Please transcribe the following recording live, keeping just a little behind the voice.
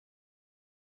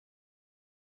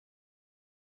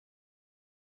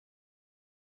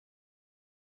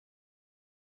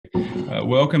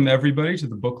Welcome everybody to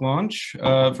the book launch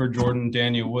for Jordan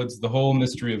Daniel Wood's The Whole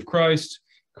Mystery of Christ,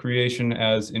 Creation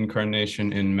as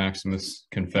Incarnation in Maximus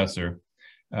Confessor.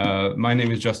 My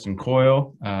name is Justin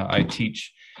Coyle. I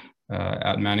teach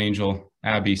at Mount Angel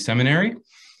Abbey Seminary,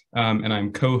 and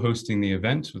I'm co-hosting the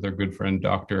event with our good friend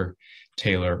Dr.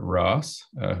 Taylor Ross,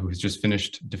 who has just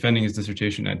finished defending his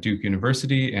dissertation at Duke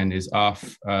University and is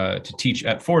off to teach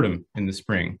at Fordham in the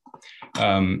spring.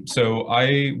 So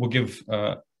I will give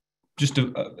just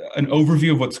an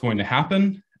overview of what's going to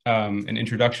happen, an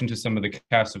introduction to some of the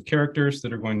cast of characters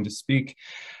that are going to speak,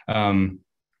 and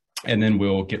then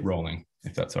we'll get rolling,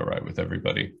 if that's all right with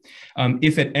everybody.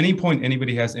 If at any point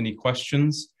anybody has any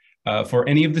questions for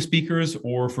any of the speakers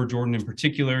or for Jordan in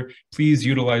particular, please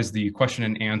utilize the question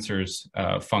and answers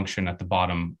function at the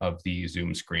bottom of the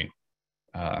Zoom screen.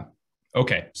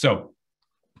 Okay, so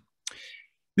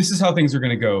this is how things are going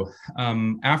to go.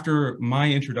 After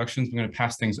my introductions, I'm going to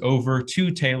pass things over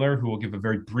to Taylor, who will give a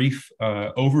very brief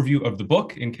overview of the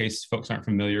book in case folks aren't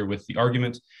familiar with the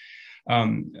argument.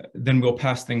 Then we'll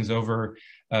pass things over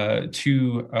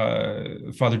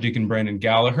to Father Deacon Brandon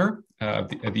Gallaher at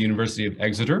the University of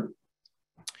Exeter,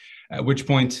 at which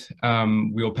point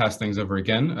we'll pass things over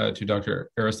again to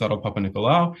Dr. Aristotle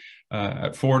Papanikolaou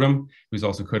at Fordham, who's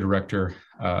also co-director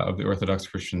of the Orthodox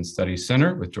Christian Studies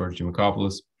Center with George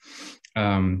Gimakopoulos.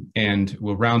 And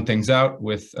we'll round things out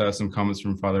with some comments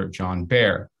from Father John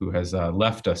Behr, who has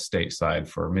left us stateside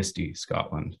for Misty,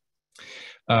 Scotland.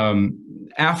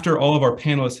 After all of our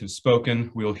panelists have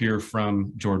spoken, we'll hear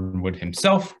from Jordan Wood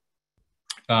himself,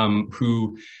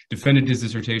 who defended his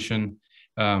dissertation,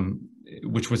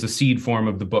 which was a seed form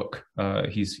of the book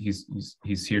he's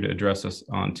here to address us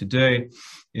on today.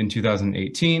 In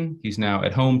 2018, he's now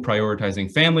at home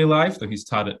prioritizing family life, though he's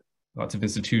taught at lots of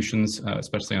institutions,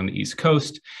 especially on the East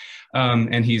Coast.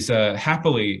 And he's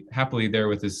happily there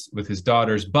with his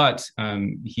daughters, but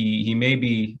he may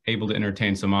be able to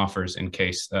entertain some offers in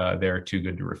case they're too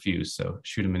good to refuse. So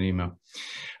shoot him an email.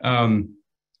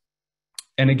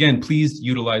 And again, please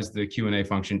utilize the Q&A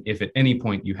function if at any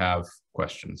point you have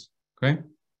questions. Okay.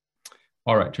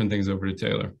 All right, turn things over to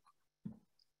Taylor.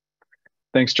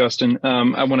 Thanks, Justin.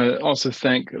 I want to also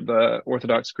thank the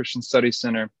Orthodox Christian Studies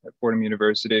Center at Fordham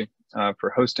University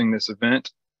for hosting this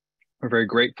event. We're very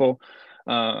grateful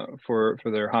for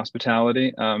their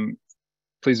hospitality.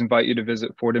 Please invite you to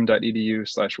visit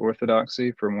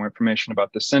fordham.edu/orthodoxy for more information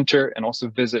about the center, and also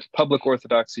visit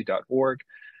publicorthodoxy.org,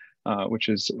 which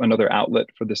is another outlet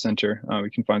for the center.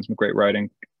 We can find some great writing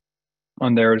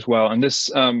on there as well. And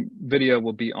this video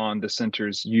will be on the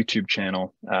center's YouTube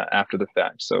channel after the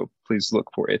fact. So please look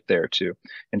for it there too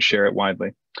and share it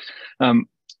widely.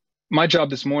 My job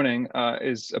this morning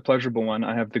is a pleasurable one.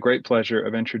 I have the great pleasure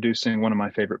of introducing one of my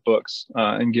favorite books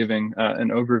and giving an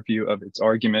overview of its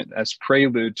argument as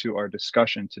prelude to our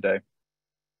discussion today.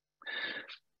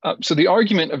 So the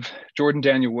argument of Jordan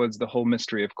Daniel Wood's The Whole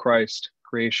Mystery of Christ,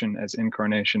 Creation as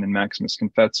Incarnation in Maximus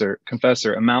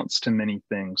Confessor amounts to many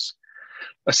things.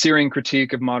 A searing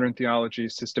critique of modern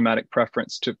theology's systematic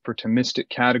preference for Thomistic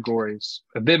categories,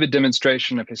 a vivid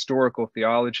demonstration of historical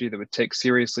theology that would take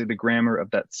seriously the grammar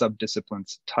of that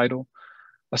subdiscipline's title,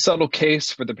 a subtle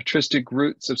case for the patristic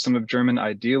roots of some of German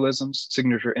idealism's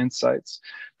signature insights.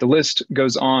 The list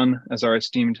goes on, as our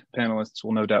esteemed panelists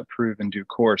will no doubt prove in due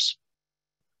course.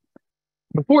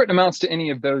 Before it amounts to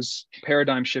any of those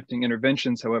paradigm-shifting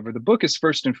interventions, however, the book is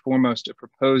first and foremost a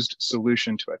proposed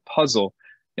solution to a puzzle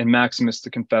in Maximus the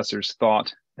Confessor's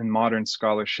thought and modern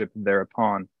scholarship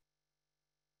thereupon.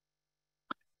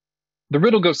 The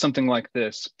riddle goes something like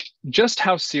this. Just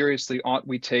how seriously ought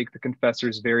we take the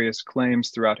Confessor's various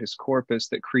claims throughout his corpus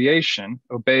that creation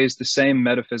obeys the same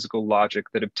metaphysical logic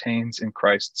that obtains in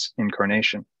Christ's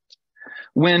incarnation?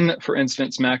 When, for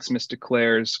instance, Maximus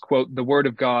declares, quote, "The word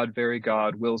of God, very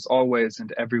God, wills always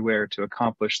and everywhere to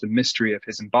accomplish the mystery of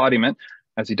his embodiment,"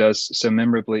 as he does so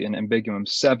memorably in Ambiguum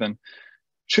 7,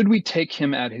 should we take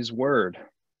him at his word?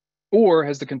 Or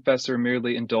has the confessor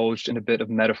merely indulged in a bit of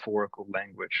metaphorical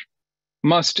language?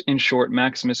 Must, in short,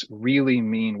 Maximus really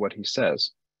mean what he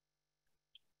says?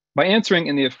 By answering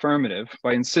in the affirmative,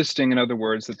 by insisting, in other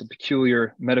words, that the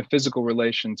peculiar metaphysical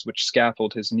relations which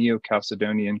scaffold his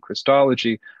Neo-Chalcedonian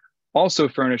Christology also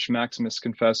furnish Maximus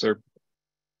Confessor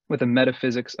with a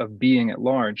metaphysics of being at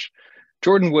large,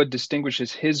 Jordan Wood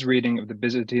distinguishes his reading of the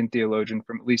Byzantine theologian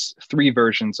from at least three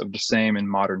versions of the same in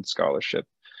modern scholarship.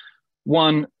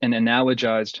 One, an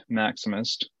analogized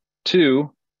Maximist.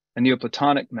 Two, a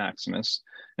Neoplatonic Maximus.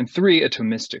 And three, a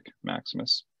Thomistic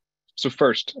Maximus. So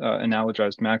first,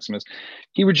 analogized Maximus,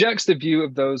 he rejects the view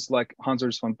of those like Hans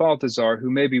Urs von Balthasar, who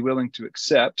may be willing to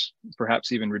accept,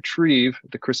 perhaps even retrieve,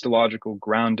 the Christological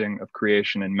grounding of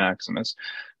creation in Maximus,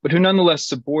 but who nonetheless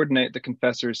subordinate the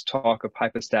confessor's talk of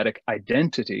hypostatic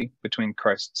identity between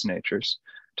Christ's natures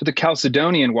to the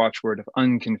Chalcedonian watchword of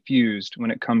unconfused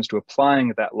when it comes to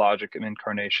applying that logic of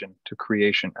incarnation to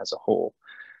creation as a whole,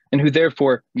 and who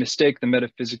therefore mistake the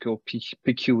metaphysical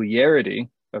peculiarity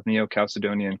of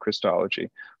Neo-Chalcedonian Christology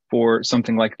for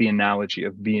something like the analogy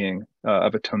of being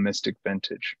of a Thomistic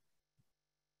vintage.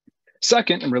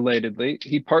 Second, and relatedly,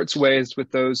 he parts ways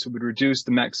with those who would reduce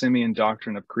the Maximian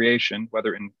doctrine of creation,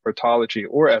 whether in protology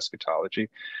or eschatology,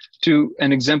 to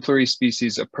an exemplary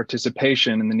species of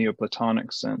participation in the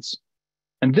Neoplatonic sense.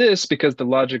 And this because the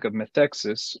logic of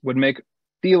methexis would make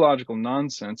theological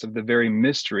nonsense of the very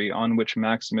mystery on which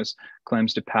Maximus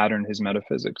claims to pattern his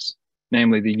metaphysics,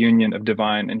 namely the union of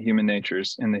divine and human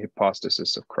natures in the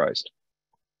hypostasis of Christ.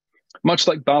 Much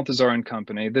like Balthasar and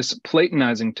company, this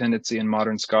Platonizing tendency in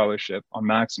modern scholarship on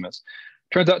Maximus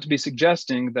turns out to be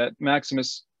suggesting that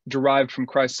Maximus derived from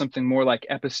Christ something more like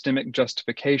epistemic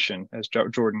justification, as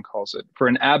Jordan calls it, for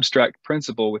an abstract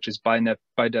principle which is by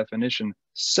definition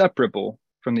separable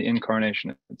from the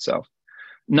incarnation itself.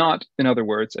 Not, in other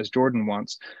words, as Jordan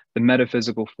wants, the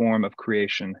metaphysical form of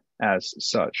creation as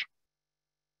such.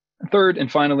 Third,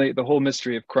 and finally, the whole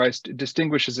mystery of Christ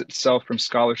distinguishes itself from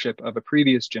scholarship of a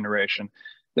previous generation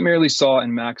that merely saw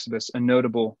in Maximus a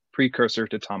notable precursor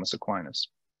to Thomas Aquinas.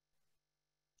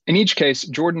 In each case,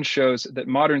 Jordan shows that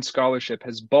modern scholarship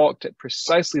has balked at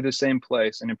precisely the same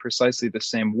place and in precisely the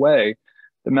same way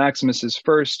that Maximus's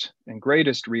first and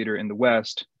greatest reader in the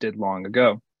West did long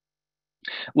ago.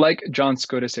 Like John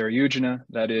Scotus Eriugena,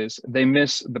 that is, they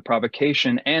miss the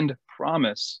provocation and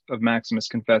promise of Maximus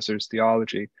Confessor's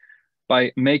theology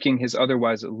by making his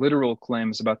otherwise literal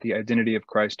claims about the identity of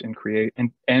Christ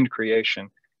and creation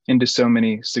into so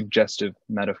many suggestive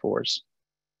metaphors.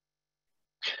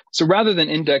 So rather than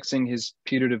indexing his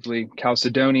putatively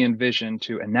Chalcedonian vision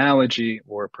to analogy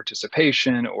or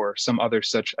participation or some other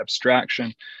such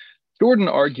abstraction, Jordan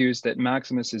argues that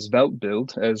Maximus's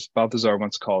Weltbild, as Balthasar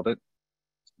once called it,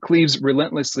 cleaves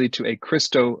relentlessly to a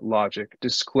Christo-logic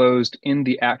disclosed in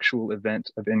the actual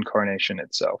event of incarnation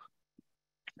itself.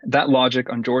 That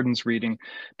logic on Jordan's reading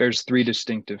bears three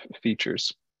distinctive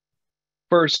features.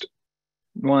 First,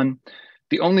 one,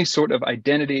 the only sort of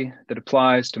identity that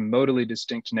applies to modally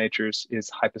distinct natures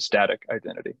is hypostatic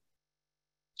identity.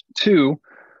 Two,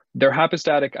 their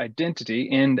hypostatic identity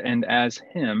in and as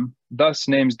him thus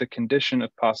names the condition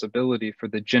of possibility for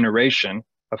the generation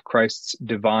of Christ's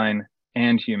divine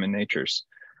and human natures.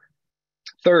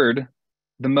 Third,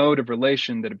 the mode of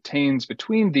relation that obtains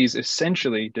between these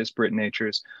essentially disparate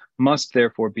natures must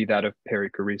therefore be that of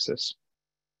perichoresis.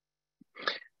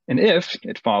 And if,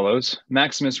 it follows,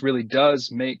 Maximus really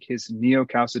does make his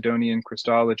Neo-Chalcedonian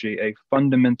Christology a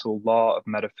fundamental law of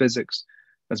metaphysics,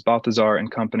 as Balthasar and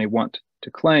company want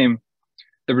to claim,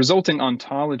 the resulting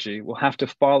ontology will have to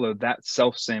follow that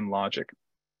selfsame logic,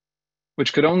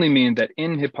 which could only mean that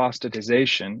in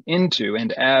hypostatization into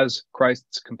and as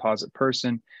Christ's composite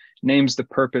person names the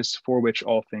purpose for which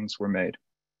all things were made.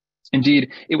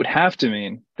 Indeed, it would have to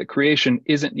mean that creation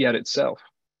isn't yet itself,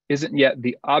 isn't yet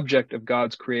the object of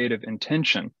God's creative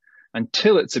intention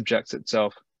until it subjects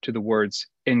itself to the words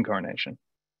incarnation.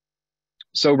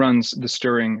 So runs the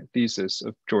stirring thesis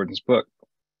of Jordan's book.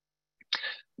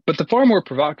 But the far more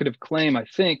provocative claim, I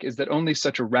think, is that only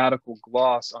such a radical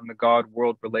gloss on the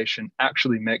God-world relation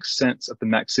actually makes sense of the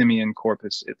Maximian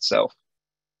corpus itself.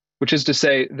 Which is to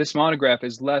say, this monograph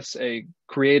is less a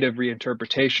creative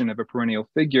reinterpretation of a perennial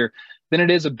figure than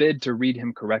it is a bid to read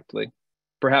him correctly,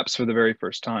 perhaps for the very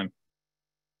first time.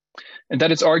 And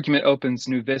that its argument opens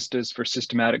new vistas for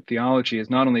systematic theology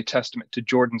is not only testament to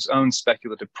Jordan's own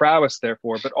speculative prowess,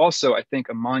 therefore, but also, I think,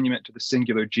 a monument to the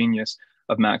singular genius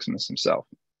of Maximus himself.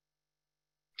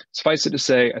 Suffice it to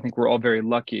say, I think we're all very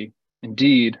lucky,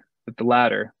 indeed, that the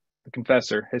latter, the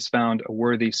confessor, has found a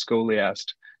worthy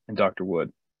scholiast in Dr.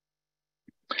 Wood.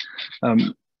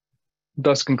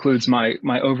 Thus concludes my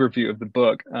overview of the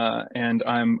book, and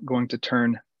I'm going to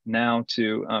turn now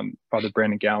to Father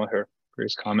Brandon Gallaher for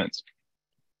his comments.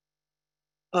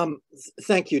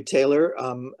 Thank you, Taylor.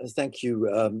 Thank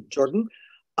you, Jordan.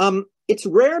 It's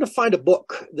rare to find a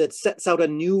book that sets out a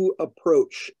new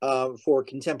approach for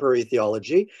contemporary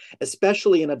theology,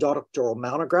 especially in a doctoral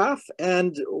monograph,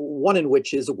 and one in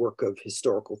which is a work of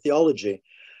historical theology.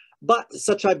 But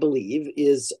such, I believe,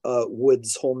 is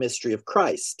Wood's whole mystery of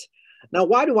Christ. Now,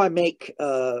 why do I make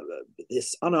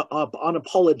this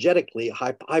unapologetically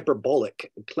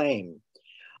hyperbolic claim?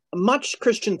 Much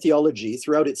Christian theology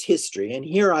throughout its history, and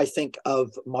here I think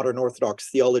of modern Orthodox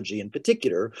theology in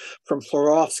particular, from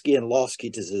Florovsky and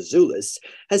Losky to Zazoulis,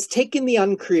 has taken the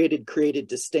uncreated created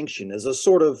distinction as a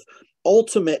sort of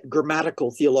ultimate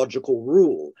grammatical theological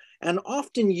rule, and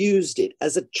often used it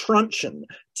as a truncheon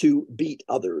to beat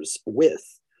others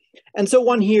with. And so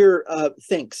one here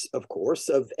thinks, of course,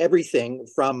 of everything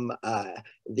from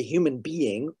the human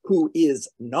being who is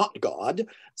not God,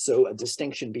 so a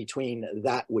distinction between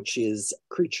that which is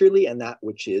creaturely and that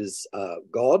which is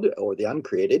God or the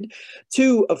uncreated,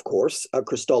 to, of course,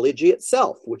 Christology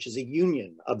itself, which is a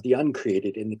union of the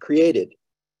uncreated and the created.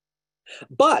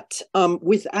 But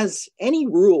with as any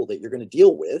rule that you're going to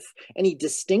deal with, any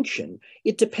distinction,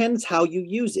 it depends how you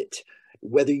use it,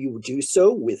 whether you do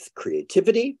so with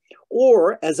creativity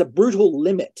or as a brutal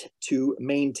limit to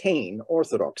maintain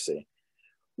orthodoxy.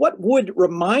 What Wood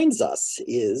reminds us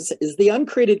is the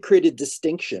uncreated created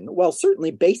distinction, while certainly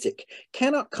basic,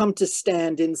 cannot come to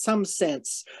stand in some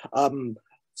sense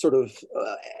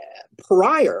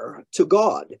prior to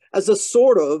God, as a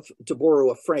sort of, to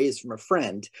borrow a phrase from a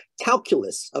friend,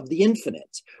 calculus of the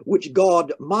infinite, which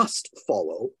God must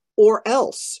follow, or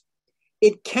else.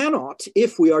 It cannot,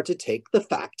 if we are to take the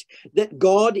fact that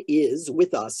God is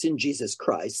with us in Jesus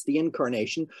Christ, the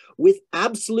Incarnation, with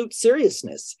absolute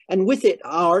seriousness, and with it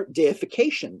our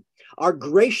deification, our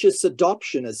gracious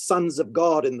adoption as sons of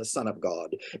God in the Son of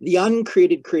God. The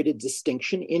uncreated created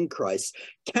distinction in Christ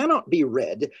cannot be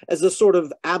read as a sort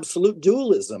of absolute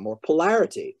dualism or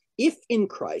polarity. If in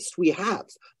Christ we have,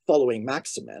 following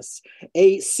Maximus,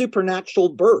 a supernatural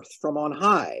birth from on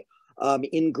high,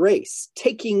 in grace,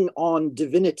 taking on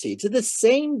divinity to the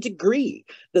same degree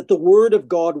that the Word of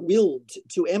God willed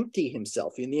to empty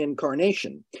himself in the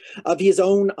Incarnation of his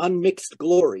own unmixed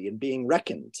glory in being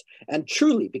reckoned and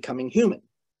truly becoming human.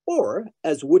 Or,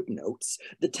 as Wood notes,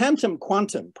 the tantum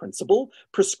quantum principle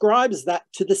prescribes that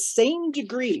to the same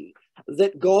degree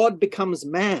that God becomes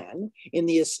man in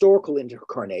the historical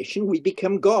incarnation, we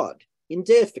become God in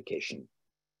deification.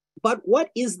 But what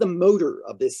is the motor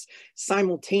of this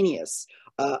simultaneous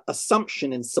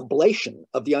assumption and sublation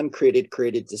of the uncreated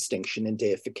created distinction and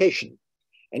deification?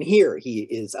 And here he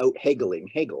is out Hegeling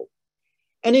Hegel.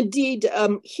 And indeed,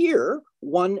 here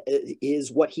one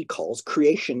is what he calls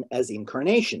creation as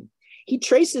incarnation. He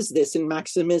traces this in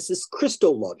Maximus's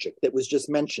Christologic that was just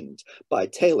mentioned by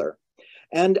Taylor,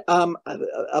 and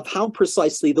of how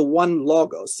precisely the one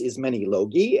logos is many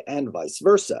logi and vice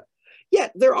versa.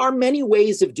 Yet there are many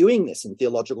ways of doing this in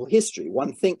theological history.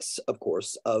 One thinks, of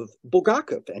course, of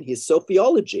Bulgakov and his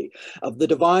sophiology of the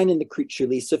divine and the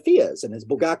creaturely Sophias. And as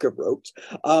Bulgakov wrote,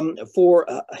 for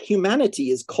humanity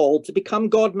is called to become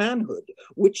God-manhood,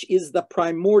 which is the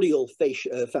primordial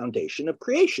foundation of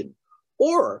creation.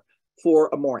 Or for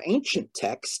a more ancient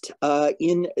text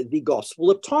in the Gospel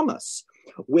of Thomas,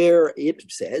 where it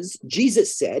says,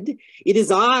 Jesus said, "It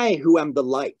is I who am the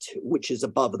light which is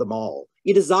above them all.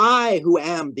 It is I who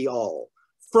am the all.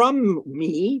 From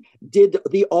me did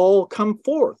the all come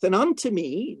forth, and unto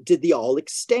me did the all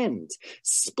extend.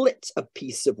 Split a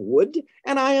piece of wood,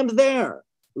 and I am there.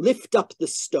 Lift up the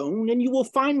stone, and you will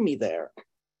find me there."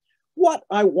 What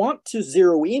I want to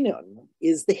zero in on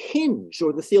is the hinge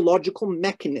or the theological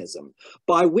mechanism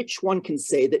by which one can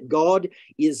say that God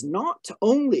is not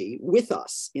only with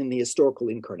us in the historical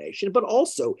incarnation, but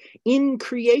also in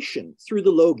creation through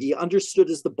the Logi, understood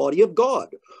as the body of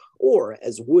God. Or,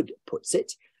 as Wood puts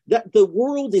it, that the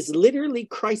world is literally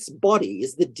Christ's body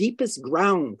is the deepest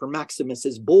ground for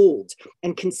Maximus's bold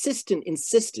and consistent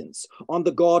insistence on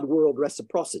the God-world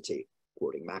reciprocity.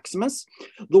 Quoting Maximus,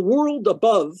 the world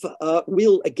above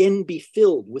will again be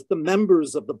filled with the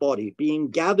members of the body being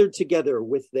gathered together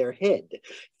with their head,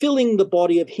 filling the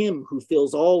body of him who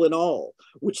fills all in all,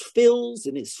 which fills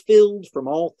and is filled from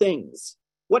all things.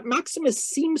 What Maximus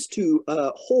seems to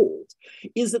hold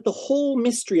is that the whole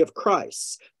mystery of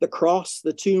Christ, the cross,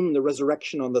 the tomb, the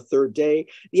resurrection on the third day,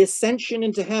 the ascension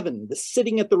into heaven, the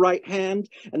sitting at the right hand,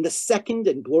 and the second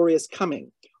and glorious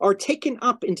coming, are taken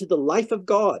up into the life of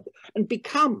God and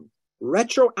become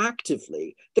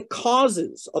retroactively the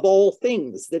causes of all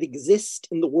things that exist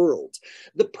in the world,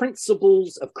 the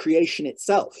principles of creation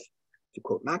itself. To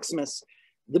quote Maximus,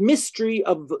 the mystery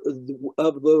of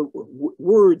the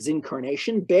word's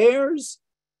incarnation bears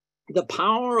the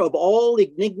power of all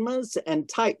enigmas and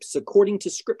types according to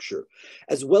Scripture,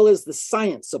 as well as the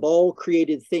science of all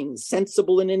created things,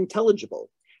 sensible and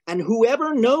intelligible, And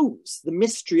whoever knows the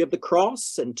mystery of the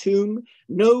cross and tomb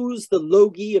knows the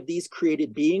logi of these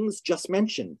created beings just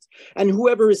mentioned. And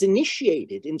whoever is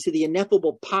initiated into the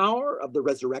ineffable power of the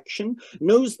resurrection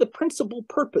knows the principal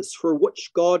purpose for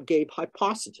which God gave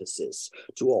hypostasis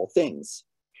to all things.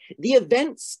 The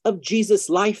events of Jesus'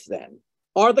 life, then,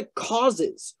 are the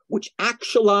causes which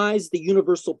actualize the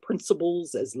universal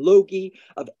principles as logi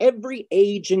of every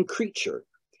age and creature.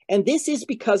 And this is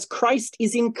because Christ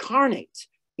is incarnate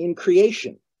in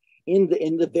creation, in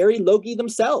the very logi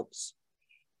themselves.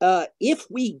 If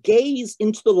we gaze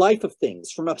into the life of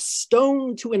things from a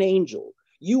stone to an angel,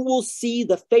 you will see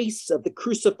the face of the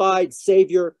crucified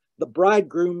Savior, the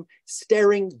bridegroom,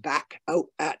 staring back out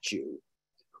at you.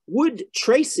 Wood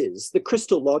traces the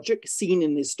crystal logic seen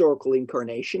in the historical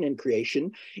incarnation and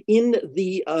creation in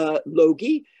the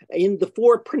logi, in the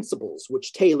four principles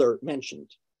which Taylor mentioned.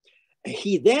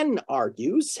 He then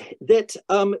argues that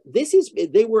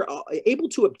they were able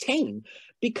to obtain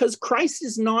because Christ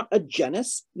is not a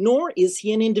genus, nor is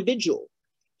he an individual.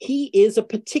 He is a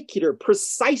particular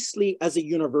precisely as a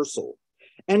universal.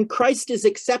 And Christ is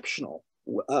exceptional,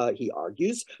 he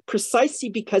argues, precisely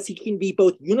because he can be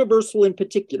both universal and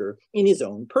particular in his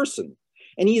own person.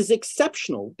 And he is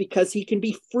exceptional because he can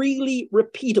be freely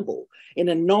repeatable in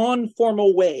a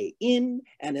non-formal way in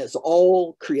and as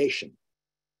all creation.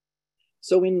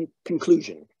 So in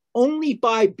conclusion, only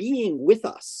by being with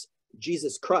us,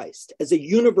 Jesus Christ, as a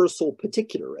universal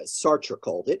particular, as Sartre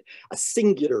called it, a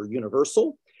singular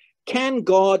universal, can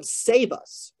God save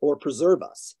us or preserve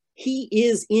us. He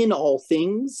is in all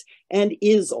things and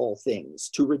is all things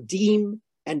to redeem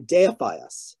and deify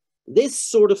us. This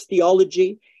sort of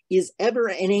theology is ever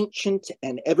an ancient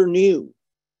and ever new.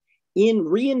 In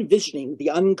re-envisioning the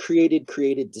uncreated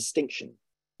created distinction,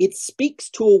 it speaks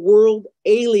to a world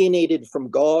alienated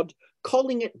from God,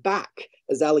 calling it back,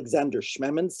 as Alexander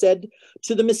Schmemann said,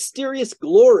 to the mysterious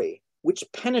glory which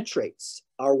penetrates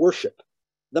our worship,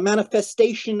 the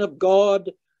manifestation of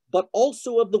God, but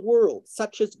also of the world,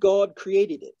 such as God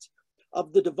created it,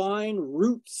 of the divine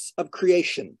roots of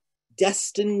creation,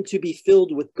 destined to be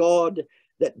filled with God,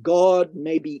 that God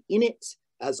may be in it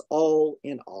as all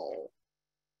in all.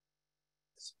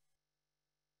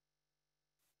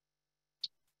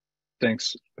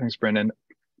 Thanks, Brendan.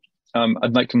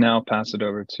 I'd like to now pass it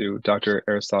over to Dr.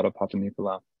 Aristotle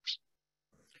Papanikolaou.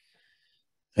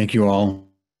 Thank you all.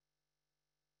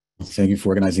 Thank you for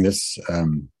organizing this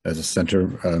as a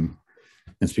center.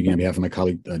 And speaking on behalf of my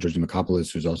colleague, Georgian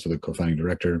Makopoulos, who's also the co-founding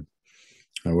director,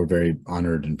 we're very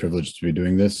honored and privileged to be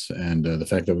doing this. And the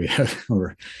fact that we have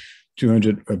over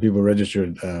 200 people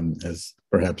registered has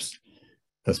perhaps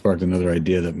sparked another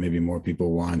idea that maybe more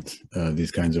people want these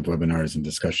kinds of webinars and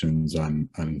discussions on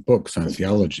books, on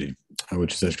theology,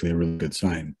 which is actually a really good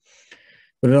sign.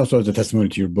 But it also is a testimony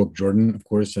to your book, Jordan, of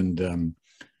course. And,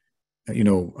 you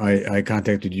know, I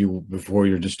contacted you before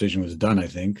your dissertation was done, I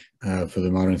think, for the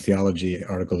Modern Theology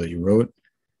article that you wrote.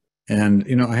 And,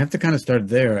 you know, I have to kind of start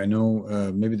there. I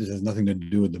know maybe this has nothing to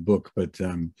do with the book, but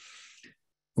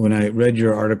when I read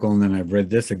your article and then I've read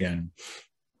this again,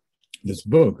 this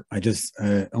book, I just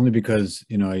only because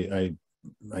I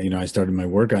started my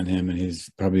work on him, and he's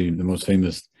probably the most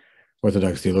famous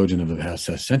Orthodox theologian of the past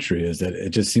century. Is that it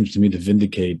just seems to me to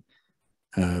vindicate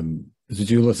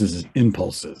Zeuxis's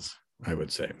impulses, I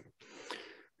would say.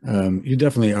 You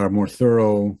definitely are more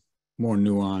thorough, more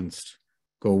nuanced,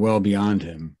 go well beyond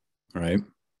him, right?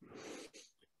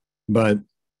 But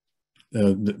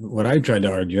what I tried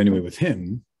to argue anyway with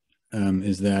him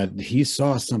is that he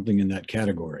saw something in that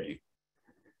category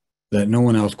that no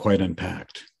one else quite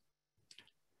unpacked.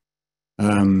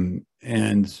 And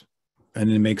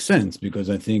it makes sense because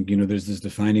I think, you know, there's this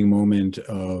defining moment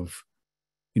of,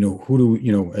 you know, who do,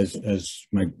 you know, as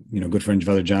my, you know, good friend,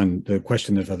 Father John, the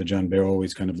question that Father John Behr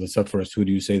always kind of lists up for us, who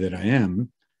do you say that I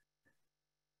am?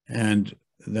 And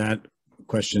that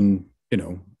question, you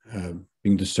know,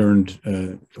 being discerned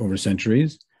over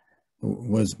centuries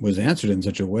was answered in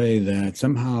such a way that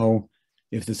somehow,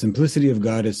 if the simplicity of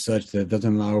God is such that it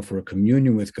doesn't allow for a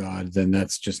communion with God, then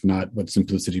that's just not what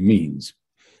simplicity means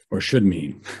or should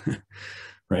mean,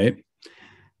 right?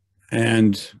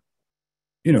 And,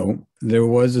 you know, there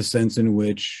was a sense in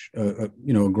which,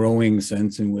 you know, a growing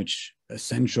sense in which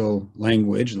essential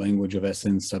language of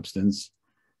essence, substance,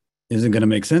 isn't going to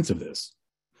make sense of this.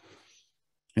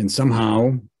 And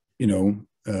somehow, you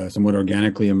know, somewhat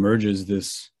organically emerges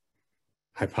this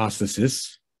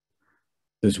hypostasis,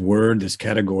 this word, this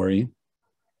category.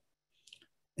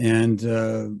 And,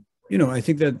 you know, I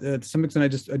think that to some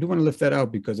extent, I do want to lift that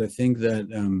out because I think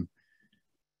that,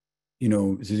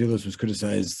 Zizoulis was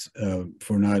criticized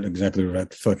for not exactly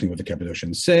reflecting what the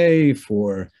Cappadocians say,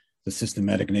 for the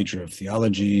systematic nature of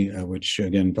theology, which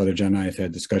again, Father John and I have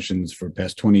had discussions for the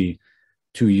past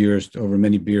 22 years over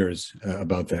many beers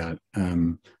about that.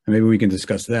 And maybe we can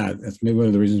discuss that. That's maybe one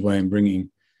of the reasons why I'm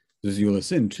bringing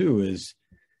Zizoulis in too, is,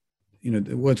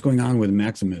 what's going on with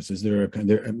Maximus? Is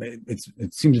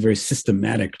it seems very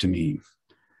systematic to me,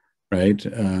 right?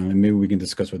 And maybe we can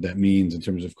discuss what that means in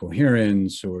terms of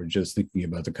coherence, or just thinking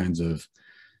about the kinds of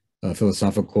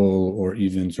philosophical or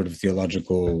even sort of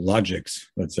theological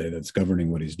logics, let's say, that's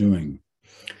governing what he's doing.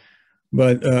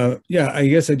 But I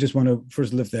guess I just want to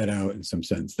first lift that out in some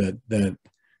sense, that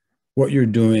what you're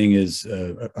doing is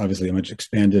obviously a much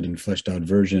expanded and fleshed out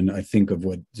version, I think, of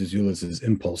what Zizoulis's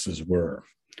impulses were.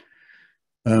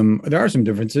 There are some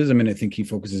differences. I mean, I think he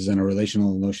focuses on a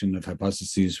relational notion of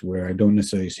hypostases where I don't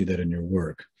necessarily see that in your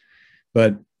work.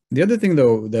 But the other thing,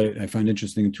 though, that I find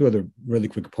interesting, two other really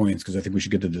quick points, because I think we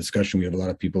should get to the discussion. We have a lot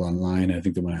of people online, and I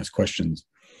think they want to ask questions.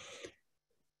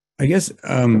 I guess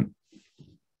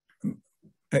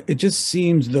it just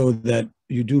seems, though, that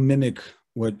you do mimic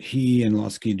what he and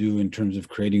Losky do in terms of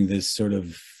creating this sort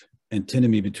of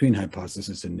antinomy between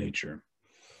hypostasis and nature.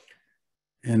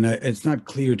 And it's not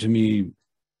clear to me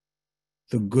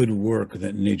the good work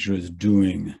that nature is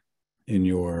doing in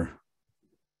your,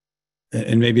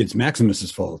 and maybe it's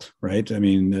Maximus's fault, right? I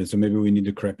mean, so maybe we need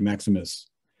to correct Maximus.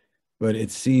 But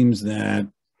it seems that,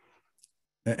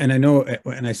 and I know,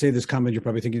 when I say this comment, you're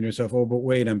probably thinking to yourself, oh, but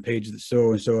wait, on page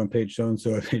so-and-so, on page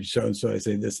so-and-so, on page so-and-so, I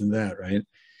say this and that, right?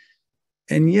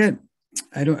 And yet,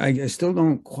 I still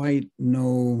don't quite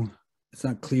know, it's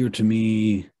not clear to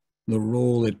me the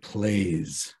role it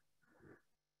plays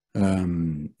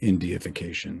in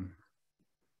deification.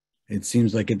 It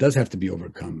seems like it does have to be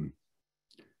overcome.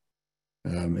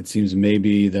 It seems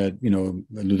maybe that,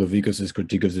 Ludovicus's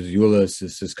critique of Zizoulis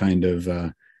is this kind of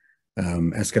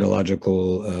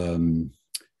eschatological,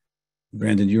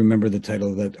 Brandon, do you remember the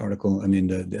title of that article? I mean,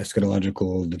 the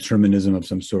eschatological determinism of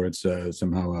some sorts,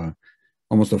 somehow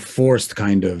almost a forced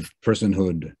kind of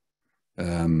personhood,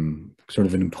 sort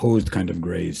of an imposed kind of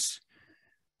grace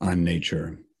on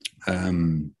nature.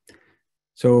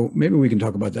 So maybe we can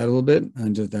talk about that a little bit,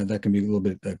 and just that can be a little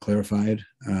bit clarified.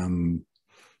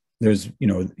 There's,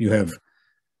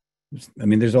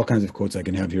 there's all kinds of quotes I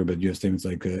can have here, but you have statements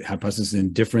like hypostasis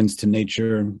indifference to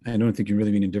nature. I don't think you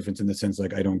really mean indifference in the sense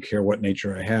like I don't care what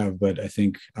nature I have, but I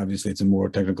think obviously it's a more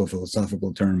technical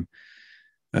philosophical term,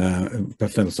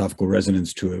 philosophical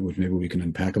resonance to it, which maybe we can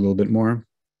unpack a little bit more.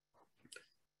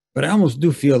 But I almost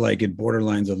do feel like it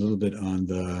borderlines a little bit on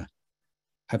the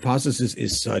hypostasis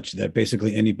is such that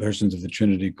basically any persons of the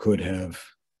Trinity could have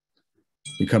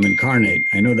become incarnate.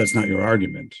 I know that's not your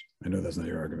argument.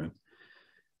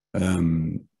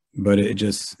 But it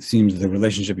just seems the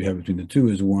relationship you have between the two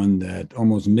is one that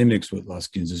almost mimics what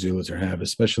Losky and Zizoulis have,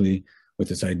 especially with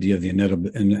this idea of the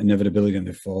inevitability and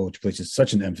the fall, which places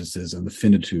such an emphasis on the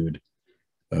finitude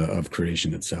of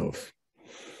creation itself.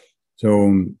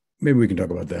 So maybe we can talk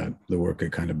about that, the work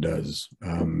it kind of does.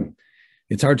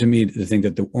 It's hard to me to think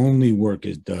that the only work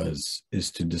it does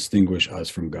is to distinguish us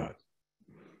from God,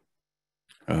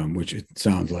 which it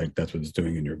sounds like that's what it's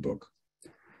doing in your book.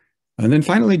 And then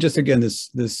finally, just again,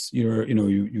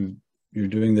 you're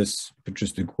doing this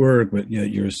patristic work, but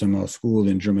yet you're somehow schooled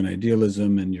in German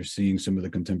idealism, and you're seeing some of the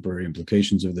contemporary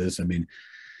implications of this.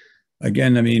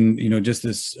 Just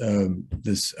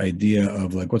this idea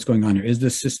of like what's going on here. Is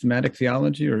this systematic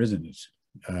theology or isn't it?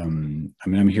 I'm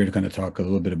here to kind of talk a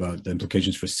little bit about the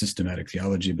implications for systematic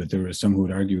theology, but there are some who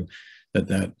would argue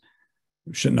that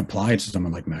shouldn't apply to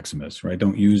someone like Maximus, right?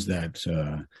 Don't use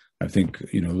that. I think,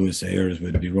 Louis Ayers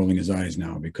would be rolling his eyes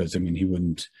now because, he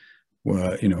wouldn't,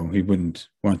 he wouldn't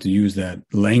want to use that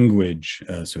language,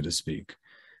 so to speak.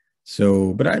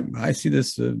 So, but I see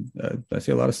this, I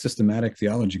see a lot of systematic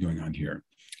theology going on here.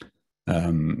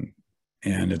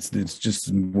 And it's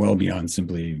just well beyond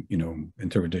simply,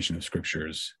 interpretation of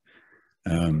scriptures.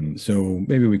 So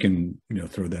maybe we can,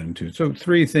 throw that into. So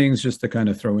 3 things just to kind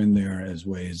of throw in there as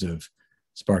ways of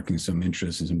sparking some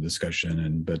interest and some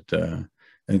discussion.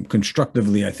 And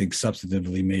constructively, I think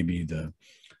substantively, maybe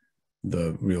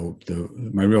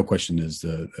my real question is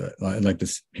I'd like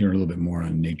to hear a little bit more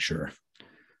on nature.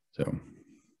 So.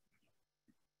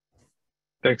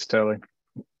 Thanks, Telly.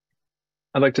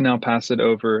 I'd like to now pass it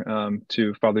over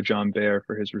to Father John Behr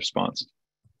for his response.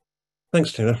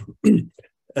 Thanks, Taylor.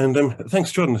 And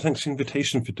thanks, Jordan. Thanks for the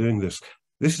invitation for doing this.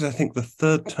 This is, I think, the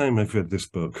 3rd time I've read this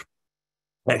book.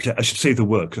 Actually, I should say the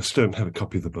work. I still don't have a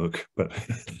copy of the book, but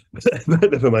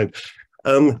never mind.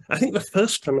 I think the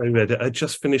first time I read it, I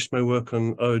just finished my work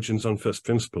on Origins on First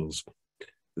Principles.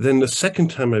 Then the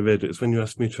second time I read it is when you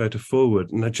asked me to write a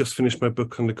foreword, and I just finished my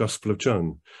book on the Gospel of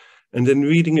John. And then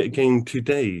reading it again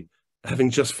today,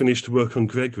 having just finished work on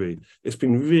Gregory, it's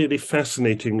been really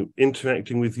fascinating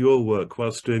interacting with your work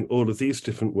whilst doing all of these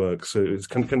different works. So it's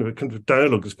kind of a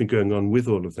dialogue that's been going on with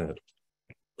all of that.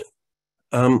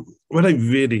 What I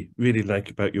really, really like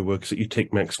about your work is that you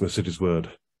take Maximus at his word.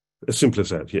 As simple as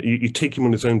that. You take him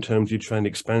on his own terms, you try and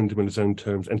expand him on his own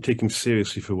terms and take him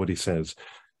seriously for what he says.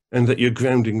 And that you're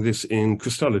grounding this in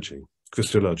Christology,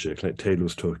 Christologic, like Taylor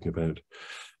was talking about.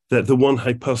 That the one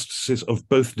hypostasis of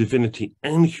both divinity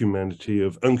and humanity,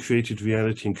 of uncreated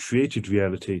reality and created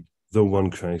reality, the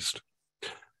one Christ.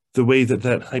 The way that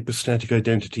that hypostatic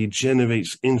identity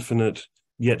generates infinite,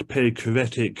 yet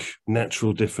perichoretic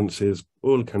natural differences,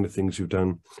 all the kind of things you've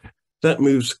done. That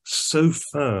moves so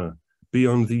far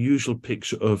beyond the usual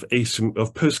picture of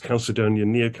post-Chalcedonian,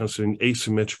 neo-Chalcedonian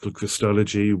asymmetrical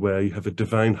Christology, where you have a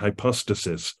divine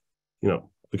hypostasis,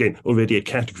 again, already a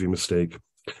category mistake,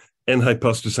 and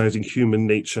hypostasizing human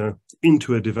nature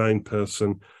into a divine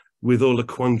person with all the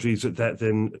quandaries that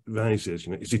then rises.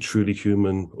 Is he truly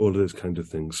human? All of those kind of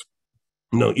things.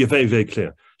 No, you're very, very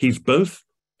clear. He's both,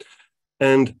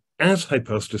 and as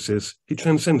hypostasis, he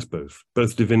transcends both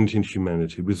divinity and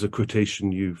humanity, with the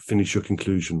quotation you finish your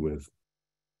conclusion with.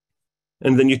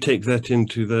 And then you take that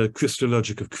into the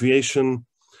Christologic of creation,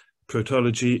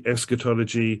 protology,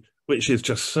 eschatology, which is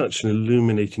just such an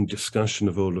illuminating discussion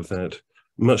of all of that,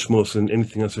 much more so than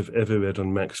anything else I've ever read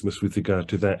on Maximus with regard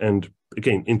to that, and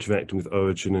again, interacting with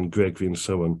Origen and Gregory and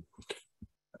so on.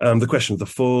 The question of the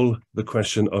fall, the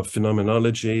question of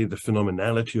phenomenology, the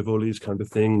phenomenality of all these kind of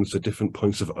things, the different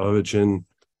points of origin,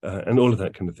 and all of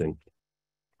that kind of thing.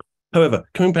 However,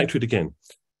 coming back to it again,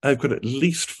 I've got at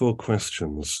least 4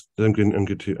 questions that I'm going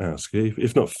to ask,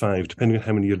 if not 5, depending on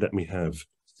how many you let me have.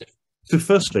 So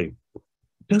firstly,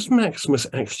 does Maximus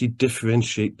actually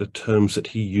differentiate the terms that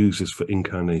he uses for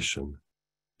incarnation?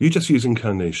 You just use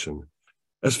incarnation.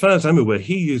 As far as I'm aware,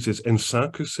 he uses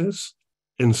ensarkosis,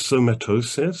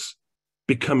 ensomatosis,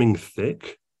 becoming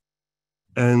thick,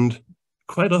 and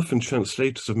quite often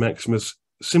translators of Maximus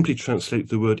simply translate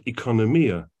the word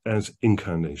economia as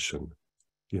incarnation.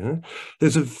 Yeah,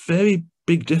 there's a very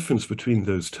big difference between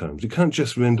those terms. You can't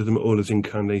just render them all as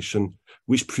incarnation,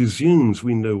 which presumes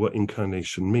we know what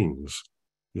incarnation means.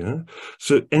 Yeah,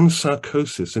 so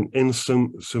ensarkosis and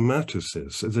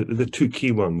ensomatosis are the 2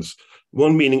 key ones.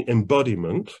 One meaning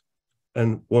embodiment,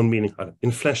 and one meaning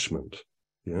enfleshment.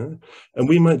 Yeah, and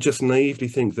we might just naively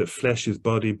think that flesh is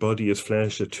body, body is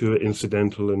flesh, the 2 are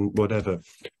incidental and whatever,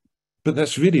 but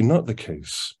that's really not the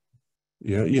case.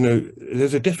 Yeah,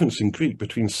 there's a difference in Greek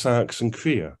between sarx and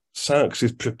kria. Sarx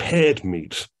is prepared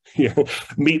meat,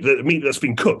 meat that's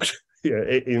been cooked. Yeah,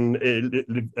 in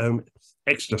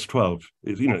Exodus 12,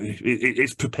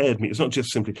 it's prepared meat. It's not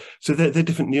just simply. So they're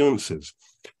different nuances.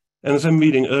 And as I'm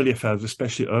reading earlier fathers,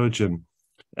 especially Origen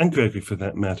and Gregory for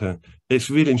that matter, it's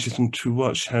really interesting to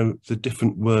watch how the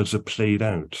different words are played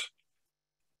out.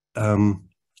 So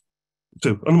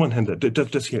on one hand,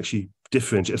 does he actually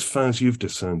differentiate as far as you've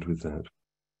discerned with that?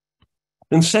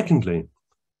 And secondly,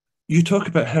 you talk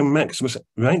about how Maximus,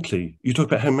 rightly, you talk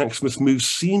about how Maximus moves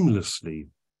seamlessly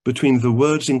between the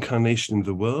word's incarnation in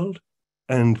the world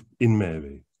and in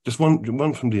Mary, just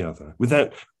one from the other,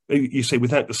 without, you say,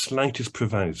 without the slightest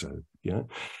proviso, yeah?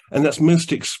 And that's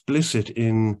most explicit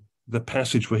in the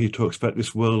passage where he talks about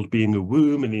this world being a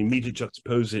womb, and he immediately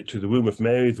juxtaposes it to the womb of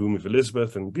Mary, the womb of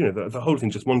Elizabeth, and the whole thing,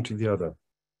 just one to the other.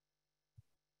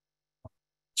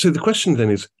 So the question then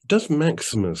is, does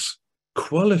Maximus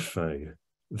qualify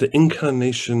the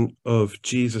incarnation of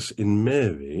Jesus in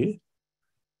Mary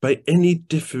by any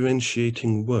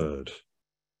differentiating word?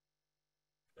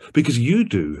 Because you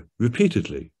do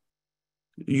repeatedly.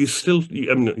 You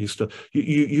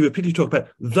repeatedly talk about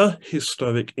the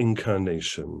historic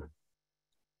incarnation,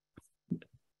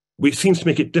 which seems to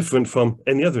make it different from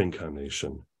any other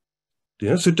incarnation.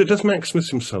 Yeah, so does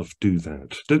Maximus himself do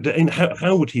that?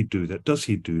 How would he do that? Does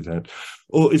he do that?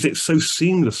 Or is it so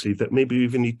seamlessly that maybe we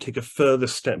even need to take a further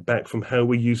step back from how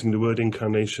we're using the word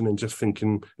incarnation and just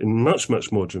thinking in much,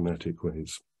 much more dramatic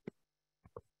ways?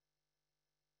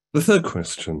 The third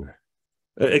question.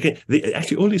 Again,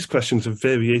 actually, all these questions are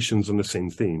variations on the same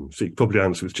theme. So you could probably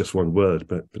answer with just one word,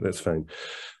 but that's fine.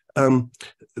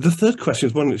 The third question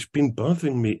is one that's been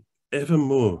bothering me ever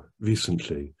more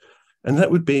recently, and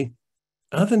that would be,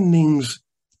 are the names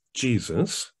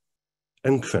Jesus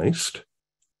and Christ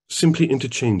simply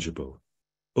interchangeable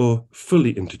or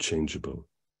fully interchangeable?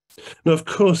 Now, of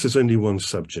course, there's only one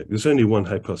subject. There's only one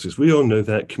hypothesis. We all know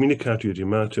that. Communicatio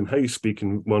idiomatum, how you speak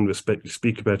in one respect, you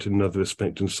speak about it in another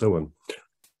respect, and so on.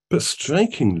 But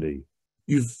strikingly,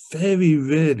 you very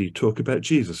rarely talk about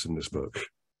Jesus in this book.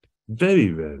 Very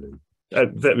rarely.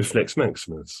 That reflects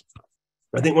Maximus.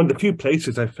 I think one of the few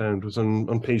places I found was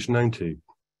on page 90.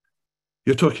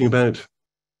 You're talking about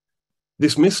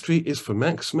this mystery is for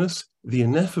Maximus,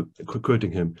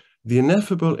 quoting him, the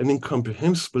ineffable and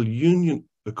incomprehensible union,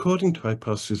 according to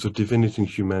hypothesis of divinity and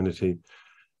humanity,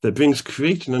 that brings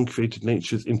created and uncreated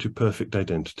natures into perfect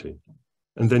identity.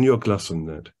 And then your gloss on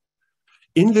that.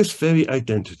 In this very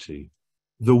identity,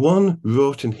 the one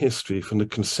wrought in history from the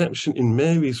conception in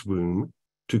Mary's womb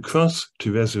to cross,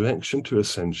 to resurrection, to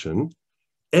ascension,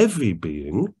 every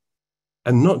being,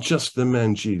 and not just the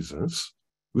man Jesus,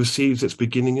 receives its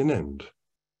beginning and end.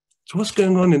 So what's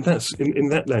going on in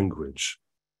that language?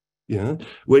 Yeah,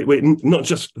 wait, not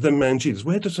just the man Jesus.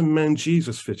 Where does the man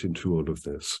Jesus fit into all of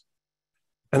this?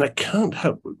 And I can't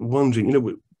help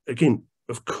wondering, again,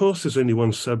 of course there's only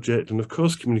one subject, and of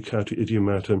course communicatio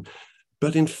idiomatum,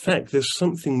 but in fact there's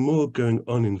something more going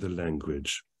on in the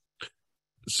language.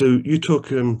 So you talk,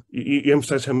 you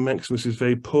emphasize how Maximus is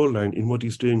very Pauline in what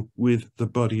he's doing with the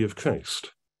body of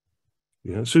Christ.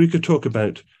 Yeah, so we could talk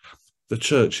about the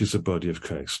church is the body of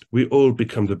Christ. We all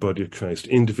become the body of Christ,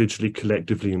 individually,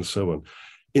 collectively, and so on.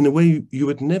 In a way, you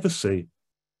would never say,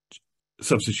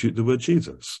 substitute the word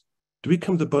Jesus. Do we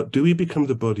become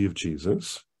the body of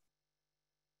Jesus?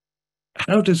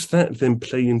 How does that then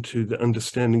play into the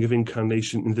understanding of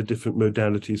incarnation in the different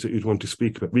modalities that you'd want to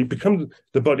speak about? We become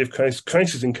the body of Christ.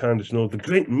 Christ is incarnate in all, the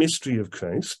great mystery of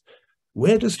Christ.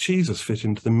 Where does Jesus fit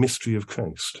into the mystery of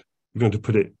Christ? We're going to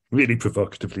put it really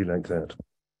provocatively like that.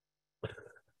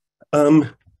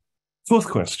 Fourth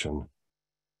question.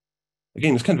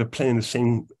 Again, it's kind of a play in the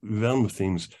same realm of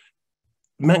themes.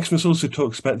 Maximus also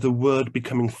talks about the word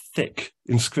becoming thick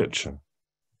in Scripture.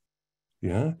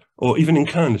 Yeah, or even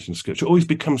incarnate in Scripture, always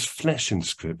becomes flesh in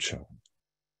Scripture.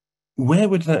 Where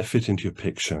would that fit into your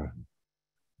picture?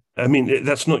 I mean,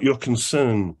 that's not your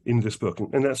concern in this book,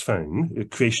 and that's fine.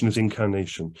 Creation is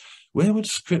incarnation. Where would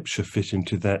Scripture fit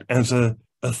into that as a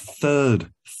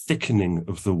third thickening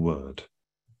of the word?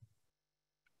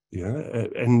 Yeah,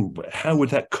 and how would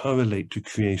that correlate to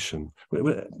creation?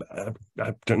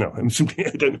 I don't know. I'm simply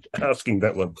asking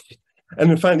that one. And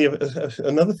then finally,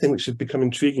 another thing which has become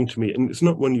intriguing to me, and it's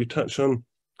not one you touch on,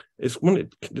 it's one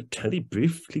that Telly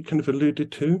briefly kind of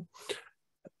alluded to,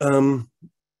 and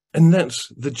that's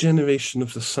the generation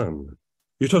of the Son.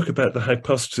 You talk about the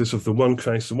hypostasis of the one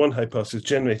Christ, the one hypostasis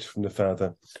generated from the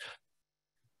Father.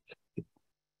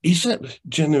 Is that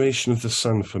generation of the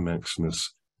Son for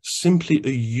Maximus simply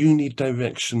a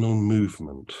unidirectional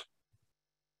movement?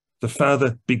 The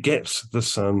Father begets the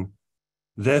Son,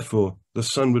 therefore the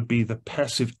Son would be the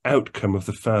passive outcome of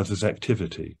the Father's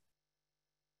activity.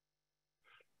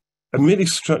 I'm really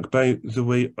struck by the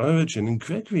way Origen and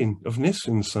Gregory of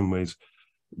Nyssa in some ways,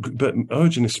 but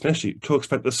Origen especially, talks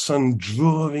about the Son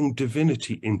drawing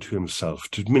divinity into himself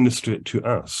to administer it to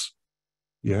us.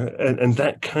 Yeah, and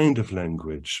that kind of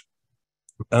language,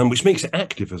 which makes it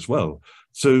active as well.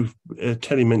 So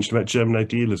Telly mentioned about German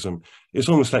idealism. It's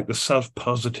almost like the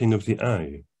self-positing of the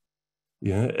I.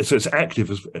 Yeah, so it's active.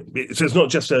 So it's not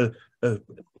just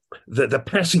the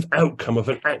passive outcome of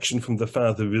an action from the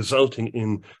Father resulting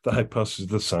in the hypostasis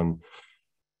of the Son,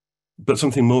 but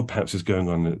something more perhaps is going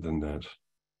on than that.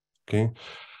 Okay,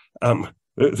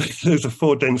 those are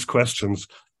 4 dense questions,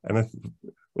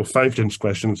 or 5 dense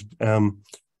questions.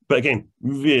 But again,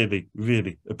 really,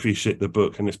 really appreciate the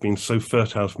book, and it's been so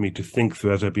fertile for me to think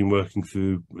through as I've been working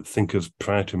through thinkers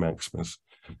prior to Maximus.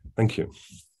 Thank you.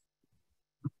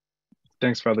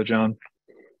 Thanks, Father John.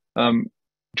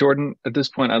 Jordan, at this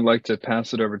point, I'd like to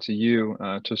pass it over to you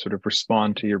to sort of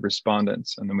respond to your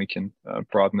respondents, and then we can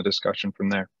broaden the discussion from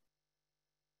there.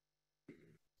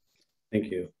 Thank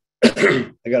you.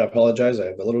 I got to apologize. I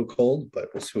have a little cold, but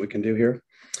we'll see what we can do here.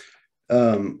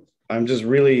 I'm just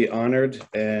really honored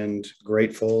and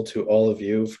grateful to all of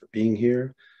you for being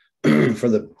here, to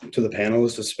the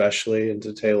panelists especially, and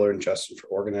to Taylor and Justin for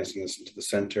organizing this into the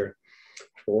center,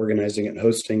 for organizing it and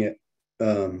hosting it.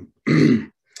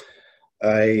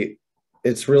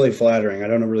 It's really flattering. I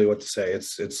don't know really what to say.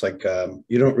 It's like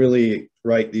you don't really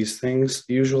write these things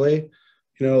usually.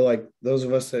 You know, like those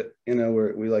of us that, you know,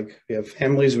 we have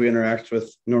families, we interact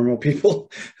with normal people.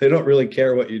 They don't really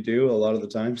care what you do a lot of the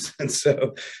times. And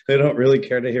so they don't really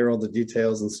care to hear all the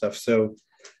details and stuff. So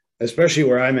especially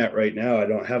where I'm at right now, I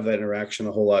don't have that interaction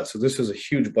a whole lot. So this is a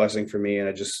huge blessing for me. And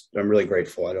I'm really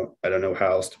grateful. I don't know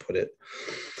how else to put it.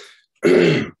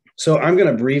 So I'm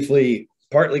going to briefly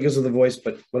partly because of the voice,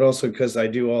 but also because I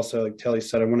do also, like Telly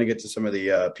said, I want to get to some of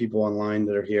the people online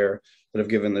that are here that have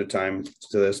given their time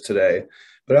to this today.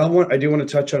 But I do want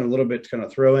to touch on a little bit to kind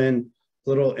of throw in a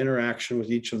little interaction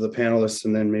with each of the panelists,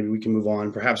 and then maybe we can move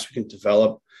on. Perhaps we can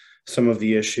develop some of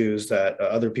the issues that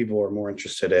other people are more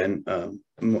interested in,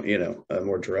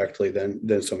 more directly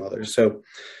than some others. So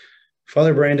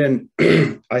Father Brandon,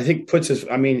 I think puts his,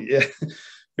 I mean,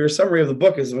 your summary of the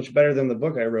book is much better than the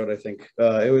book I wrote, I think.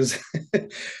 It was,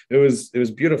 it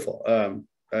was beautiful.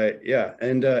 Yeah.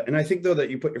 And I think though that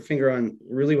you put your finger on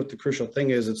really what the crucial thing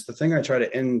is. It's the thing I try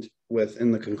to end with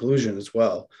in the conclusion as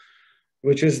well,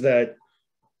 which is that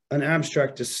an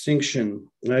abstract distinction,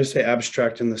 and I say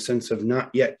abstract in the sense of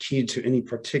not yet keyed to any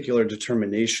particular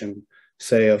determination,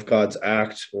 say of God's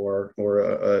act or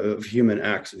of human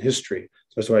acts in history.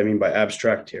 So that's what I mean by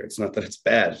abstract here. It's not that it's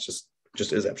bad, it's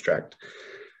just is abstract.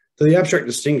 So the abstract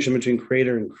distinction between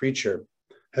creator and creature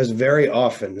has very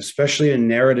often, especially in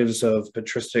narratives of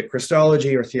patristic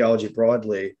Christology or theology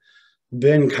broadly,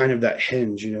 been kind of that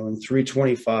hinge. In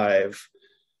 325,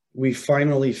 we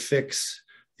finally fix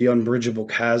the unbridgeable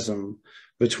chasm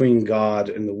between God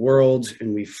and the world,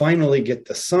 and we finally get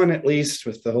the Son, at least,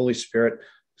 with the Holy Spirit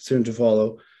soon to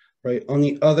follow, right, on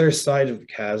the other side of the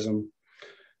chasm.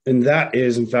 And that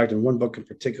is, in fact, in one book in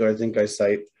particular, I think I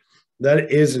cite,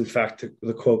 that is, in fact,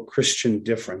 the quote, Christian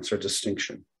difference or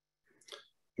distinction.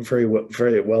 A very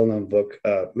well-known book,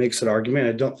 makes an argument.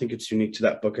 I don't think it's unique to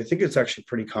that book. I think it's actually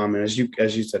pretty common, as you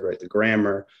said, right, the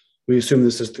grammar. We assume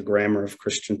this is the grammar of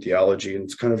Christian theology, and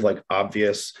it's kind of like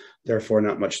obvious, therefore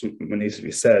not much needs to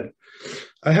be said.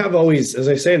 I have always, as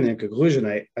I say in the conclusion,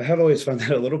 I have always found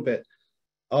that a little bit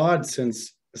odd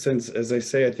since, as I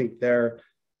say, I think they're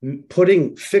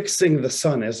fixing the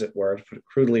Son, as it were, to put it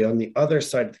crudely, on the other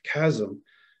side of the chasm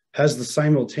has the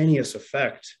simultaneous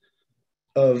effect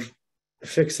of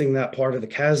fixing that part of the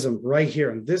chasm right here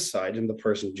on this side in the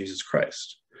person of Jesus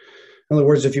Christ. In other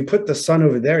words, if you put the Son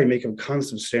over there, you make him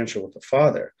consubstantial with the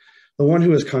Father. The one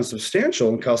who is consubstantial,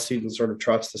 and Chalcedon sort of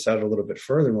trots this out a little bit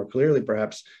further, more clearly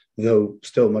perhaps, though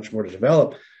still much more to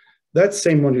develop, that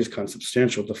same one who's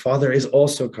consubstantial with the Father is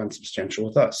also consubstantial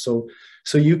with us.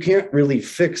 So you can't really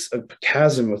fix a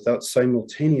chasm without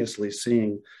simultaneously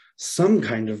seeing some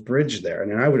kind of bridge there.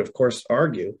 And I would, of course,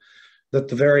 argue that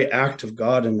the very act of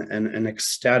God and an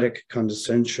ecstatic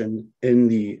condescension in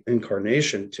the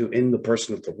incarnation in the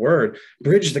person of the Word,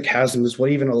 bridge the chasm is what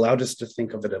even allowed us to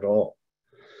think of it at all.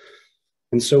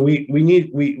 And so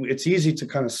it's easy to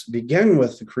kind of begin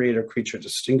with the creator-creature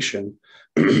distinction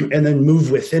and then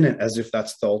move within it as if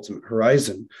that's the ultimate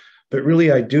horizon. But really,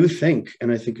 I do think,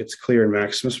 and I think it's clear in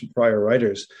Maximus from prior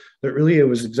writers, that really it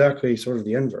was exactly sort of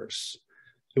the inverse.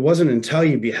 It wasn't until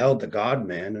you beheld the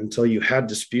God-man, until you had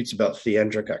disputes about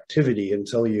theandric activity,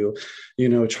 until you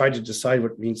tried to decide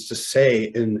what it means to say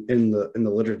in the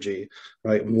liturgy,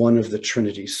 right? One of the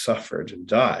Trinity suffered and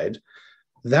died.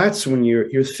 That's when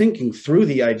you're thinking through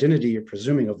the identity you're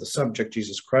presuming of the subject,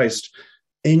 Jesus Christ,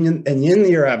 and then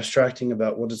you're abstracting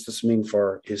about what does this mean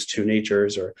for his two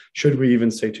natures, or should we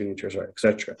even say two natures, or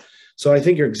etc. So I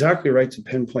think you're exactly right to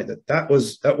pinpoint that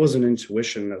was an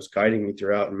intuition that was guiding me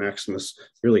throughout, and Maximus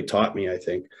really taught me, I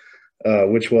think,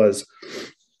 which was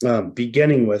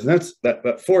beginning with, and that's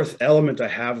that fourth element I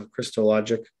have of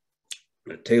Christologic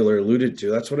that Taylor alluded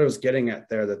to. That's what I was getting at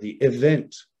there, that the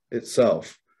event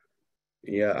itself,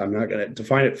 I'm not going to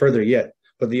define it further yet,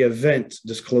 but the event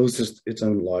discloses its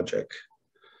own logic.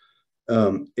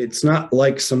 It's not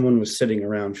like someone was sitting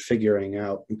around figuring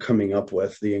out and coming up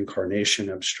with the incarnation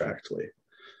abstractly.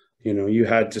 You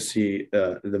had to see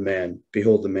the man,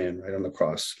 behold the man right on the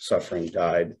cross, suffering,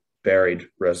 died, buried,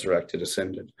 resurrected,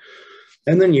 ascended.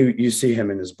 And then you see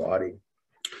him in his body.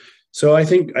 So I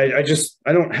think I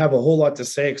don't have a whole lot to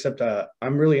say, except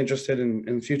I'm really interested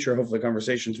in future, hopefully,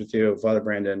 conversations with you, Father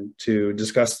Brandon, to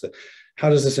discuss how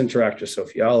does this interact with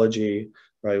sophiology,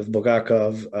 right, with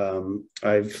Bulgakov.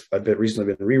 I've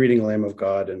recently been rereading Lamb of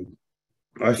God, and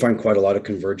I find quite a lot of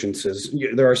convergences.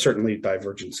 There are certainly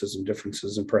divergences and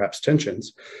differences and perhaps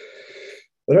tensions,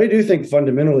 but I do think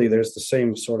fundamentally there's the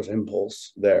same sort of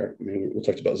impulse there. I mean, we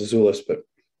talked about Zazoulis, but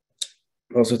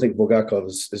I also think Bulgakov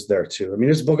is there too. I mean,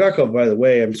 it's Bulgakov, by the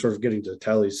way, I'm sort of getting to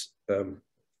Tally's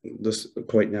this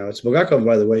point now. It's Bulgakov,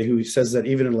 by the way, who says that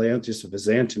even in Leontius of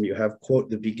Byzantium, you have, quote,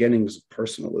 the beginnings of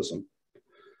personalism.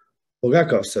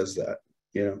 Bulgakov says that,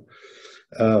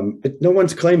 no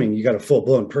one's claiming you got a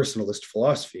full-blown personalist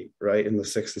philosophy, right, in the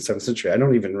 6th and 7th century. I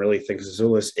don't even really think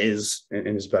Zazoulis is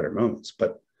in his better moments,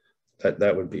 but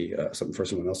that would be something for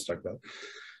someone else to talk about.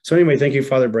 So anyway, thank you,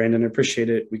 Father Brandon. I appreciate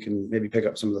it. We can maybe pick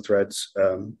up some of the threads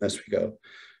as we go.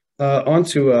 On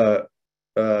to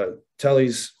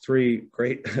Telly's three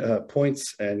great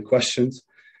points and questions.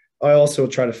 I also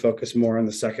try to focus more on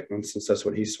the second one, since that's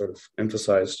what he sort of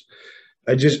emphasized.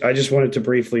 I just wanted to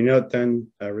briefly note then,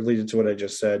 related to what I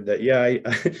just said, that yeah,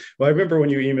 well, I remember when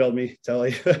you emailed me,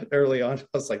 Telly, early on, I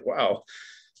was like, wow,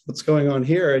 what's going on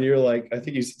here? And you're like, I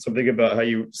think you said something about how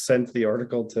you sent the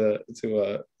article to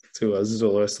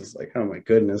Zulus. I was like, oh my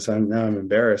goodness, I'm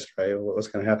embarrassed, right? What's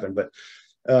going to happen? But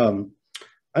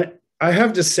I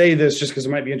have to say this just because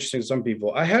it might be interesting to some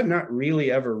people. I had not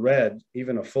really ever read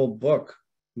even a full book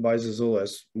by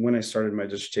Zulus when I started my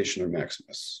dissertation on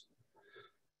Maximus.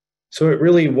 So it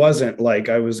really wasn't like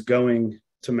I was going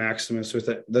to Maximus with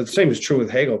it. The same is true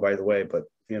with Hegel, by the way, but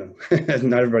you know,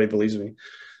 not everybody believes me.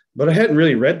 But I hadn't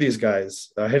really read these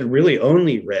guys. I had really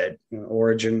only read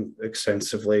Origen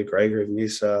extensively, Gregory of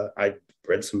Nyssa. I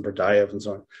read some Berdyaev and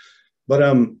so on. But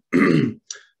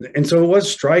and so it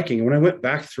was striking. When I went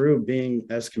back through being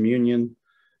as communion,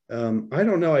 I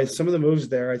don't know. Some of the moves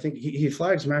there, I think he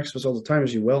flags Maximus all the time,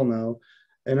 as you well know.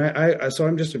 And so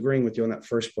I'm just agreeing with you on that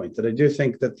first point, that I do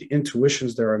think that the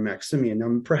intuitions there are Maximian.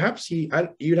 Now, perhaps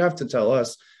you'd have to tell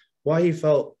us why he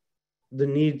felt the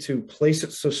need to place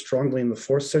it so strongly in the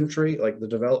 4th century, like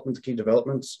the key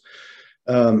developments.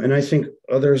 And I think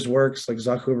others' works, like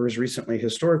Zachhuber's recently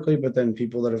historically, but then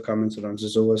people that have commented on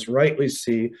Zulus rightly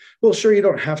see, well, sure, you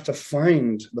don't have to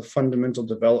find the fundamental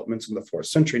developments in the 4th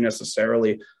century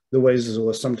necessarily the way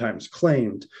Zulus sometimes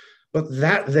claimed, but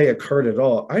that they occurred at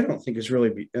all, I don't think is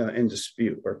really in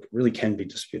dispute, or really can be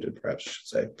disputed, perhaps I should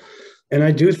say. And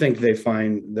I do think they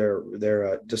find their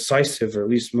decisive, or at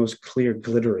least most clear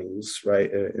glitterings,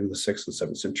 right, in the 6th and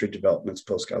 7th century developments,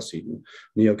 post-Chalcedon,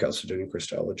 Neo-Chalcedonian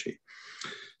Christology.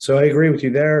 So I agree with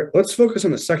you there. Let's focus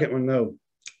on the second one, though,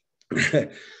 the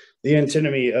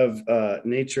antinomy of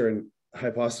nature and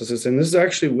hypostasis. And this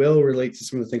actually will relate to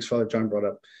some of the things Father John brought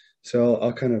up. So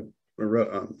I'll kind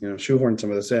of shoehorn some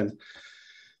of this in.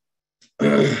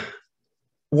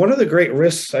 One of the great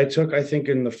risks I took, I think,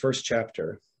 in the first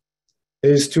chapter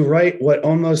is to write what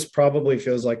almost probably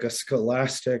feels like a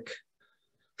scholastic,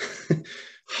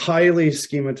 highly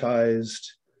schematized,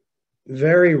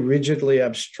 very rigidly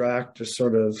abstract, or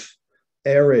sort of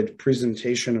arid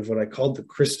presentation of what I called the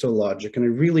Christologic. And I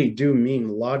really do mean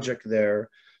logic there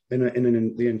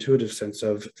in the intuitive sense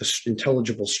of the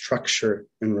intelligible structure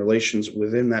and relations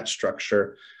within that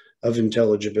structure of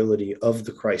intelligibility of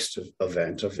the Christ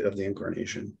event, of the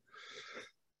Incarnation.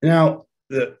 Now,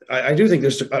 I do think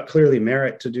there's clearly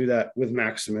merit to do that with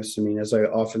Maximus. I mean, as I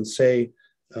often say,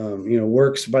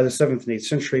 works by the 7th and 8th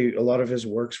century, a lot of his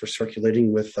works were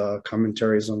circulating with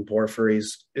commentaries on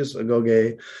Porphyry's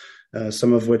Isagoge,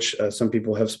 some of which some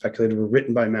people have speculated were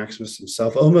written by Maximus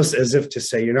himself, almost as if to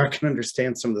say, you're not going to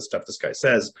understand some of the stuff this guy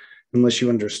says unless you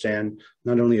understand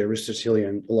not only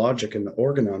Aristotelian logic and the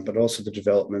organon, but also the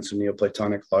developments in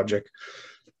Neoplatonic logic.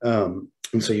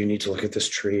 And so you need to look at this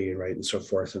tree, right, and so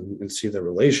forth, and see the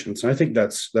relations. And I think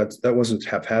that wasn't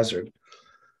haphazard.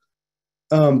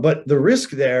 But the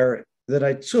risk there that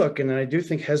I took, and I do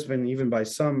think has been even by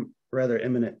some rather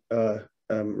eminent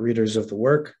readers of the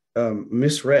work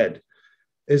misread,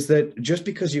 is that just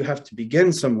because you have to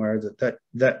begin somewhere,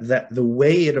 that the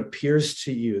way it appears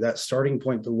to you, that starting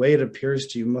point, the way it appears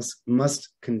to you must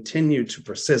continue to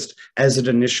persist as it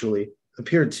initially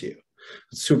appeared to you.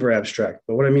 It's super abstract,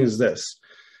 but what I mean is this.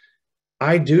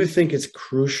 I do think it's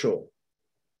crucial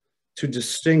to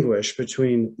distinguish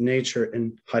between nature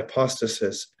and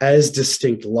hypostasis as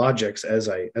distinct logics, as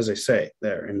I say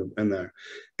there and there,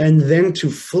 and then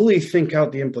to fully think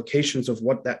out the implications of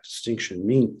what that distinction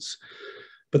means.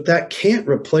 But that can't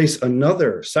replace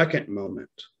another second moment,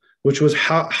 which was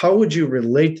how would you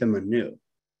relate them anew?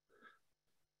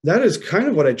 That is kind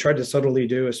of what I tried to subtly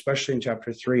do, especially in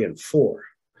chapter 3 and 4.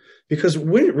 Because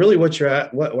when really what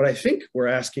I think we're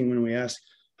asking when we ask,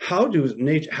 how does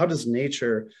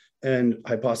nature and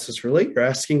hypostasis relate? You're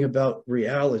asking about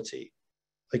reality,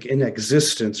 like in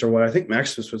existence, or what I think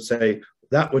Maximus would say,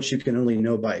 that which you can only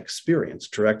know by experience,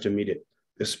 direct, immediate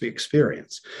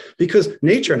experience. Because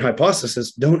nature and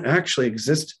hypostasis don't actually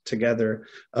exist together,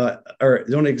 or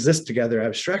don't exist together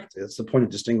abstractly. That's the point of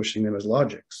distinguishing them as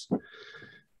logics.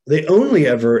 They only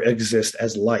ever exist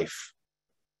as life,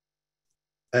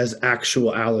 as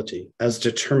actuality, as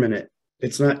determinate.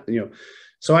 It's not,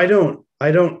 so I don't,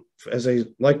 as I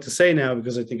like to say now,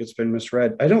 because I think it's been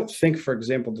misread, I don't think, for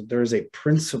example, that there is a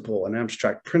principle, an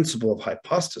abstract principle of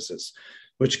hypostasis,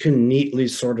 which can neatly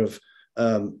sort of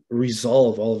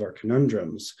resolve all of our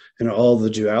conundrums and all the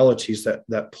dualities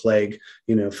that plague,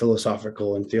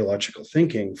 philosophical and theological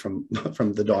thinking from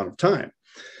the dawn of time.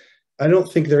 I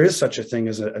don't think there is such a thing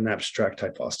as an abstract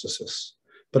hypostasis.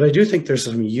 But I do think there's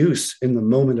some use in the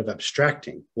moment of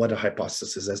abstracting what a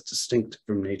hypostasis is as distinct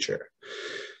from nature.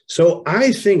 So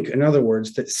I think, in other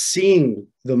words, that seeing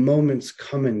the moments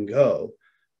come and go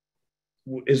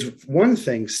is one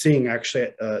thing, seeing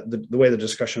actually the way the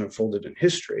discussion unfolded in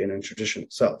history and in tradition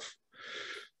itself.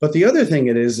 But the other thing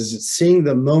it's seeing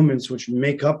the moments which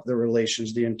make up the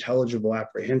relations, the intelligible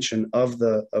apprehension of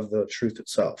the truth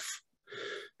itself.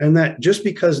 And that just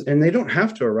because, and they don't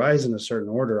have to arise in a certain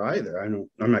order either. I'm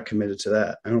not committed to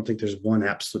that. I don't think there's one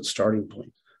absolute starting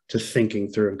point to thinking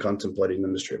through and contemplating the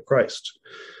mystery of Christ.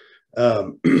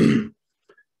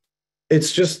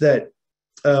 It's just that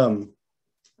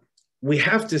we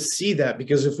have to see that,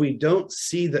 because if we don't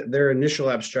see that their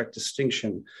initial abstract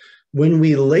distinction, when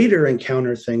we later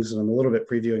encounter things, and I'm a little bit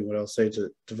previewing what I'll say to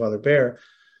Father Behr,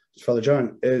 Father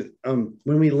John,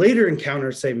 when we later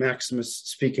encounter, say, Maximus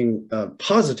speaking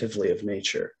positively of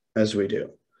nature, as we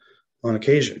do on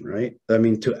occasion, right? I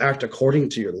mean, to act according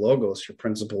to your logos, your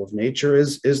principle of nature,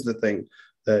 is the thing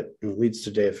that leads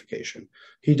to deification.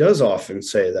 He does often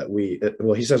say that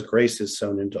he says grace is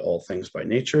sown into all things by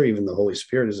nature. Even the Holy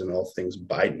Spirit is in all things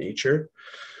by nature,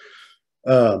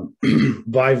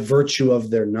 by virtue of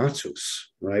their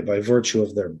natus, right? By virtue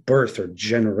of their birth or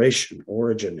generation,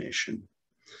 origination.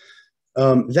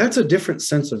 That's a different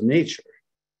sense of nature.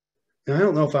 And I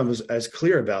don't know if I was as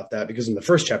clear about that, because in the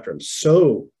first chapter, I'm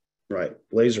so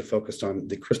laser focused on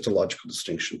the Christological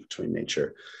distinction between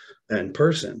nature and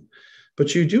person.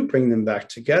 But you do bring them back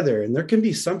together, and there can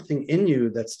be something in you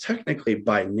that's technically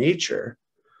by nature,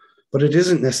 but it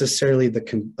isn't necessarily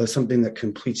something that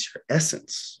completes your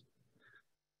essence.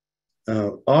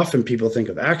 Often people think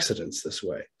of accidents this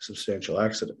way, substantial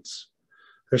accidents.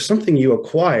 There's something you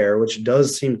acquire which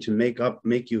does seem to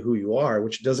make you who you are,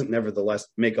 which doesn't nevertheless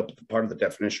make up the part of the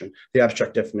definition, the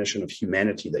abstract definition of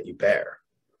humanity that you bear.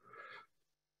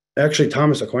 Actually,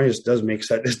 Thomas Aquinas does make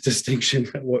that distinction.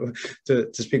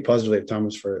 To speak positively of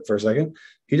Thomas for a second,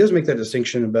 he does make that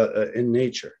distinction about in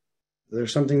nature.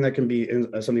 There's something that can be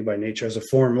something by nature as a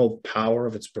formal power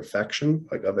of its perfection,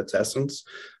 like of its essence,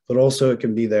 but also it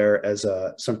can be there as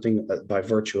something by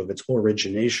virtue of its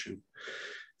origination.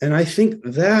 And I think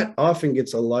that often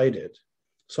gets elided.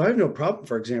 So I have no problem,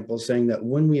 for example, saying that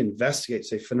when we investigate,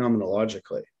 say,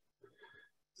 phenomenologically,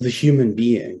 the human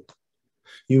being,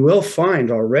 you will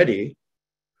find already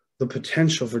the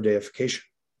potential for deification,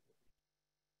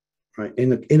 right?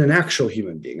 In an actual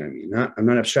human being, I'm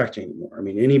not abstracting anymore. I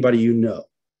mean, anybody you know,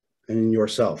 and in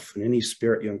yourself, and any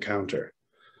spirit you encounter,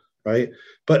 right?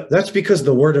 But that's because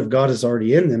the word of God is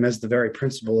already in them as the very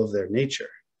principle of their nature.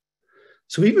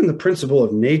 So even the principle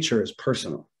of nature is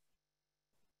personal,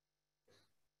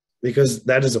 because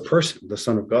that is a person, the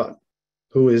Son of God,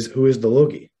 who is the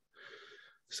Logi.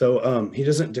 So he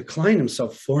doesn't decline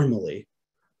himself formally,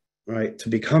 right, to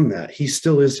become that. He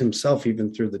still is himself,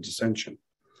 even through the dissension.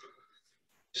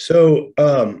 So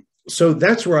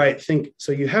that's where I think,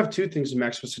 so you have two things in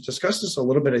Maximus. To discuss this a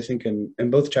little bit, I think, in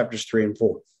both chapters 3 and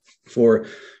 4.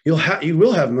 You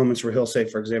will have moments where he'll say,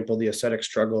 for example, the ascetic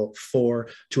struggle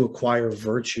to acquire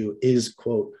virtue is,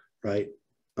 quote, right,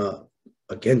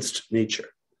 against nature.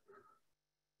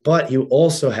 But you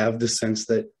also have the sense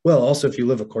that, well, also if you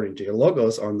live according to your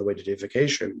logos on the way to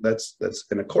deification, that's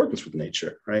in accordance with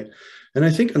nature, right? And I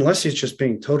think unless he's just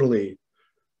being totally,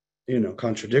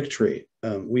 contradictory,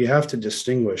 we have to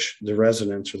distinguish the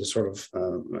resonance or the sort of,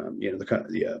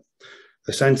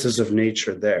 the senses of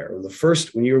nature there.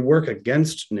 When you work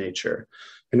against nature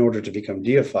in order to become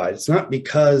deified, it's not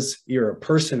because you're a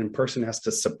person and person has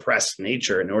to suppress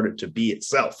nature in order to be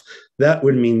itself. That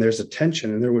would mean there's a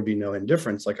tension and there would be no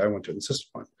indifference, like I want to insist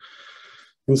upon.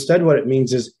 Instead, what it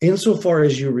means is, insofar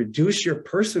as you reduce your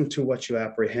person to what you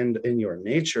apprehend in your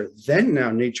nature, then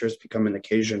now nature has become an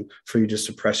occasion for you to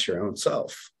suppress your own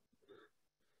self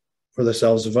or the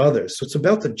selves of others. So it's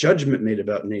about the judgment made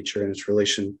about nature and its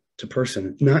relation to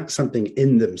person, not something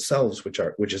in themselves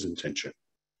which is intention.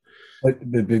 But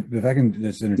if I can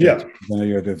just interject, I know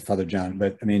you're with Father John,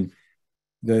 but I mean,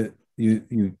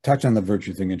 you touch on the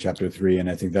virtue thing in chapter 3, and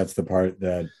I think that's the part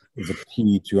that is a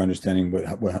key to understanding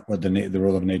what the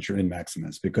role of nature in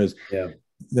Maximus, because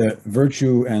the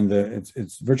virtue and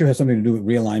its virtue has something to do with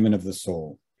realignment of the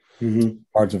soul,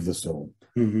 parts of the soul,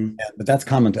 but that's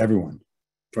common to everyone,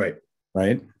 right?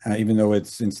 Even though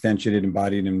it's instantiated,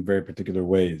 embodied in very particular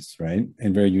ways, right,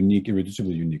 in very unique,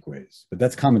 irreducibly unique ways, but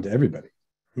that's common to everybody.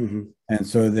 And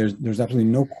so there's absolutely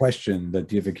no question that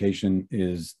deification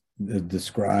is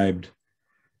described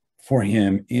for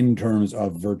him in terms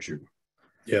of virtue.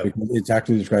 Because it's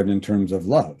actually described in terms of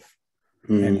love.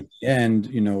 And at the end,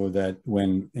 that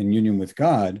when in union with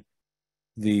God,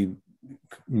 the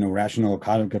rational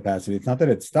cognitive capacity. It's not that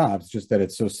it stops, just that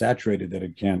it's so saturated that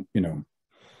it can't,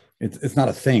 it's not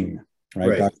a thing,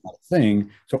 right? God's not a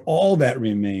thing. So all that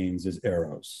remains is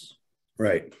eros.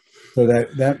 Right. So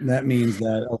that means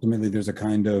that ultimately there's a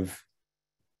kind of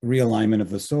realignment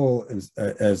of the soul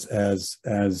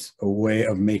as a way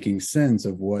of making sense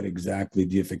of what exactly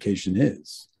deification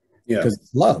is. Yeah. Because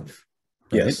it's love.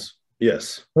 Right? Yes.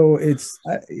 Yes. So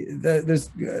there's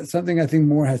something I think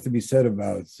more has to be said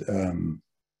about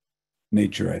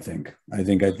nature. I think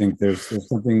there's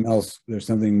something else. There's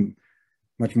something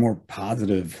much more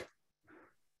positive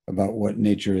about what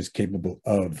nature is capable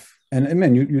of. And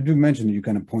man, you do mention that you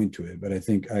kind of point to it, but I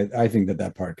think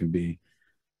that part can be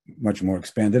much more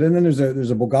expanded. And then there's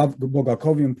a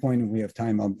Bulgakovian point, and we have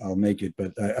time. I'll make it,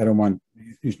 but I don't want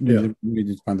you need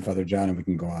to respond to Father John, and we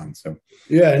can go on. So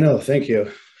yeah, no, thank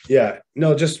you. Yeah,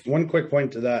 no, just one quick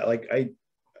point to that. Like I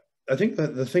think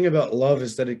that the thing about love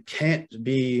is that it can't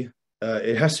be.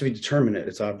 It has to be determinate.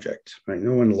 Its object, right?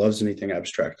 No one loves anything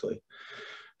abstractly.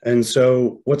 And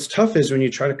so what's tough is when you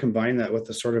try to combine that with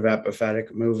the sort of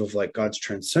apophatic move of like God's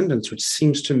transcendence, which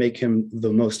seems to make him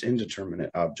the most indeterminate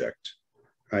object,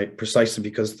 right? Precisely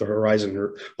because the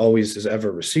horizon always is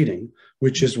ever receding,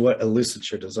 which is what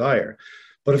elicits your desire.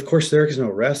 But of course, there is no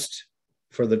rest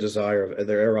for the desire of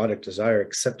their erotic desire,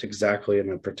 except exactly in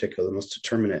a particular, the most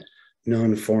determinate,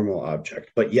 non-formal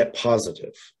object, but yet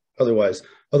positive. Otherwise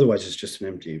it's just an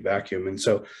empty vacuum. And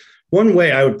so one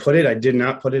way I would put it, I did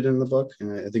not put it in the book,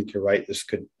 and I think you're right, this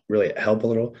could really help a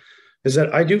little, is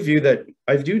that I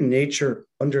view nature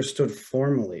understood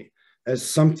formally as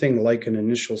something like an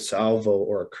initial salvo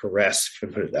or a caress, if you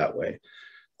put it that way,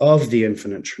 of the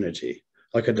infinite Trinity,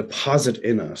 like a deposit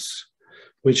in us,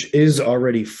 which is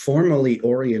already formally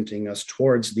orienting us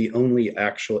towards the only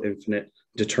actual infinite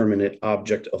determinate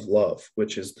object of love,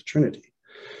 which is the Trinity.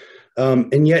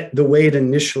 And yet the way it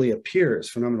initially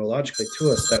appears phenomenologically to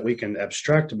us, that we can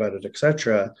abstract about it,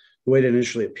 etc., the way it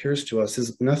initially appears to us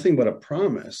is nothing but a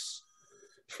promise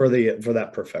for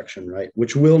that perfection, right?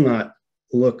 Which will not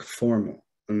look formal.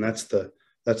 And that's the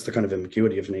kind of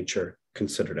ambiguity of nature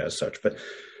considered as such. But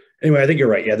anyway, I think you're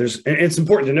right. Yeah, and it's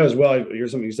important to know as well,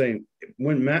 here's something you're saying,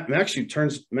 when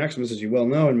Maximus, as you well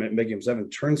know, in Megium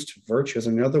 7, turns to virtue as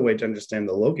another way to understand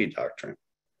the Logi doctrine.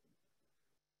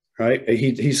 Right?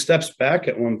 He steps back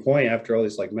at one point after all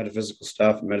these like metaphysical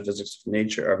stuff and metaphysics of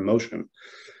nature, of motion.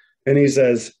 And he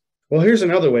says, well, here's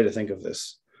another way to think of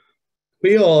this.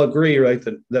 We all agree, right,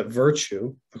 that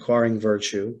virtue, acquiring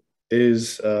virtue,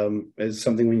 is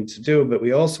something we need to do, but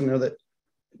we also know that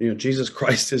Jesus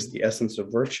Christ is the essence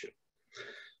of virtue.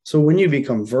 So when you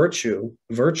become virtuous,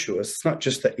 it's not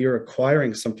just that you're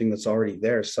acquiring something that's already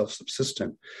there,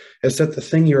 self-subsistent. It's that the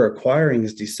thing you're acquiring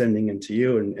is descending into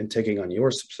you and taking on your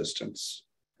subsistence.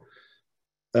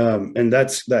 And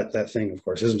that's that thing, of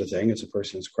course, isn't a thing. It's a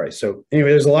person, it's Christ. So anyway,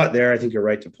 there's a lot there. I think you're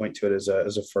right to point to it as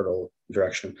a fertile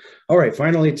direction. All right,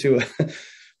 finally to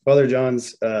Father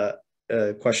John's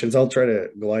questions. I'll try to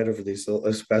glide over these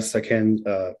as best I can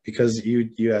because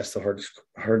you asked the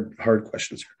hard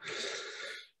questions here.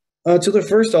 To the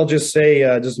first, I'll just say,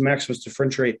 does Maximus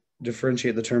differentiate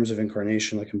the terms of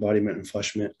incarnation, like embodiment and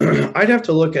fleshment? I'd have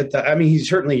to look at that. I mean, he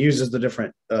certainly uses the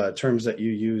different terms that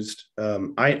you used.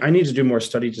 I need to do more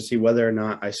study to see whether or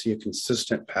not I see a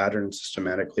consistent pattern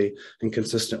systematically and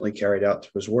consistently carried out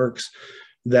through his works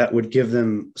that would give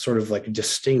them sort of like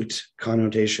distinct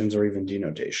connotations or even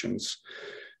denotations.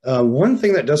 One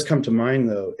thing that does come to mind,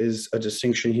 though, is a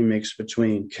distinction he makes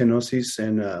between kenosis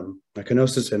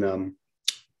and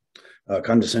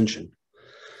condescension.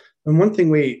 And one thing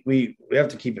we have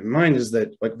to keep in mind is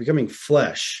that, like, becoming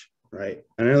flesh, right?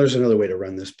 I know there's another way to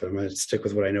run this, but I'm going to stick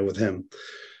with what I know with him.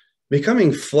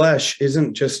 Becoming flesh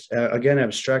isn't just, again,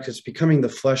 abstract. It's becoming the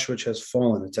flesh which has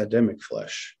fallen. It's Adamic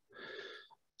flesh.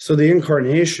 So the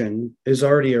incarnation is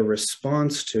already a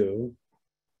response to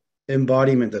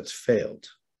embodiment that's failed.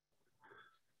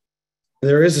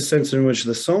 There is a sense in which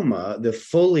the soma, the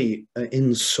fully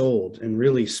ensouled and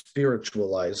really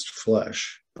spiritualized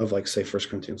flesh of, like, say, 1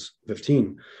 Corinthians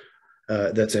 15,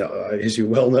 that's, as you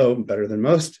well know better than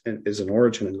most, is an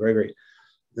origin in Gregory,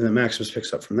 and that Maximus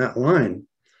picks up from that line,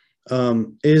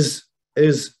 is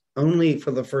only for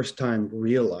the first time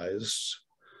realized,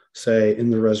 say,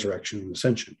 in the resurrection and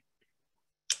ascension.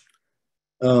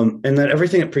 And that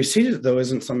everything that preceded it, though,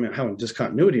 isn't somehow in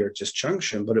discontinuity or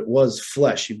disjunction, but it was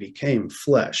flesh. He became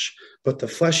flesh. But the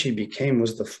flesh he became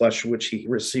was the flesh which he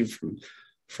received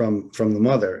from the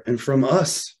mother and from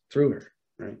us through her,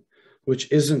 right?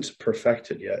 Which isn't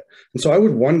perfected yet. And so I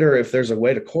would wonder if there's a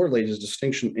way to correlate his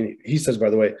distinction. And he says, by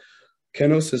the way,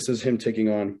 kenosis is him taking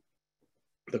on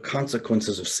the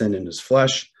consequences of sin in his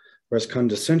flesh, whereas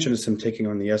condescension is him taking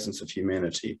on the essence of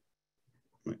humanity,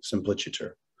 right?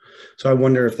 Simpliciter. So I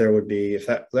wonder if there would be, if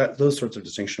that those sorts of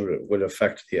distinctions would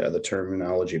affect the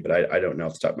terminology, but I don't know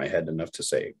off the top of my head enough to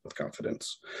say with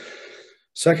confidence.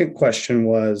 Second question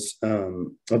was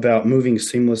about moving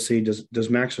seamlessly. Does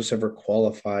Maximus ever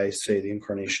qualify, say, the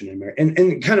incarnation in Mary?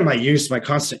 And kind of my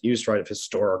constant use, right, of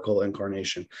historical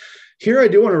incarnation. Here I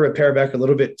do want to repair back a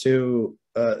little bit to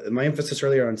my emphasis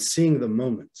earlier on seeing the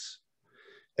moments.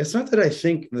 It's not that I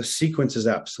think the sequence is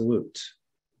absolute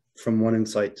from one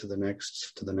insight to the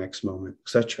next moment,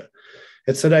 etc.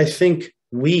 It's that I think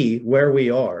we, where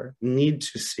we are, need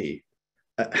to see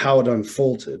how it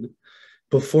unfolded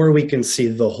before we can see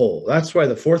the whole. That's why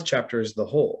the fourth chapter is the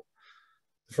whole.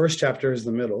 The first chapter is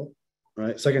the middle,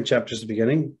 right? Second chapter is the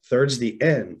beginning. Third's the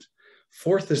end.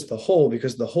 Fourth is the whole,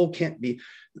 because the whole can't be,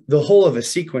 the whole of a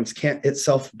sequence can't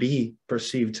itself be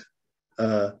perceived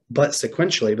but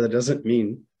sequentially, but it doesn't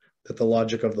mean that the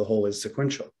logic of the whole is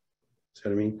sequential. See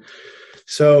what I mean?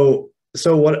 So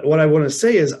what I want to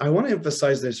say is I want to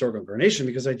emphasize the historical incarnation,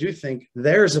 because I do think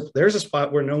there's a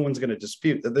spot where no one's going to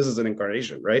dispute that this is an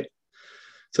incarnation, right?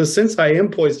 So since I am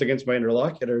poised against my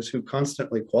interlocutors who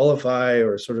constantly qualify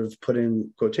or sort of put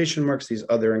in quotation marks these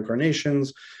other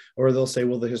incarnations, or they'll say,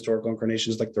 well, the historical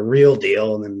incarnation is like the real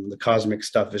deal, and then the cosmic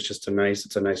stuff is just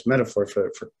it's a nice metaphor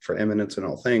for immanence in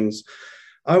all things.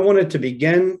 I wanted to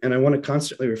begin, and I want to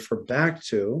constantly refer back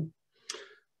to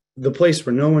the place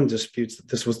where no one disputes that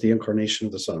this was the incarnation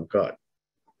of the Son of God.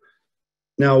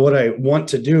 Now, what I want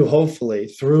to do, hopefully,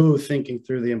 through thinking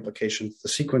through the implications, the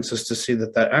sequences, to see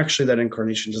that actually that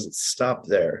incarnation doesn't stop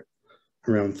there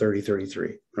around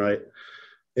 3033, right?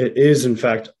 It is, in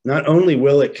fact, not only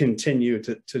will it continue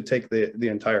to take the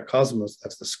entire cosmos,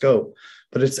 that's the scope,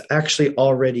 but it's actually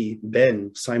already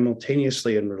been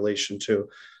simultaneously in relation to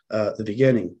the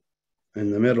beginning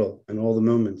and the middle and all the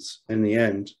moments and the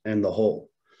end and the whole.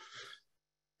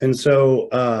 And so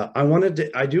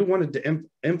I do wanted to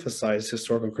emphasize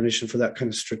historical incarnation for that kind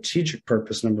of strategic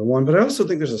purpose, number one, but I also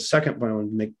think there's a second point I want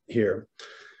to make here.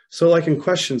 So like in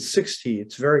question 60,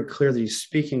 it's very clear that he's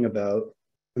speaking about,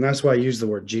 and that's why I use the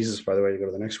word Jesus, by the way, to go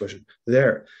to the next question.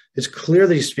 There, it's clear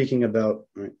that he's speaking about,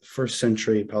 right, first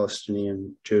century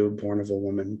Palestinian Jew born of a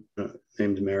woman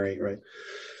named Mary, right?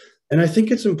 And I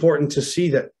think it's important to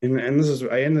see that, and this is,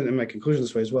 I ended in my conclusion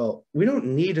this way as well, we don't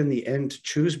need in the end to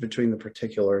choose between the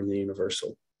particular and the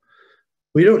universal.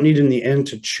 We don't need in the end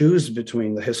to choose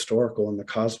between the historical and the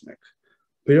cosmic.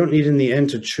 We don't need in the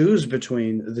end to choose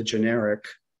between the generic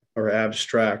or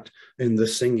abstract and the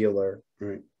singular,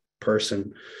 right,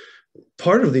 person.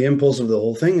 Part of the impulse of the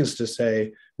whole thing is to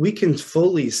say, we can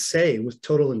fully say with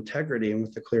total integrity and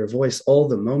with a clear voice all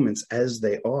the moments as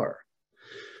they are.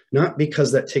 Not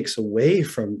because that takes away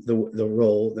from the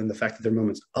role and the fact that they're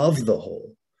moments of the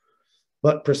whole,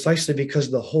 but precisely because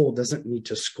the whole doesn't need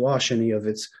to squash any of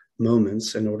its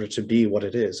moments in order to be what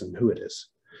it is and who it is.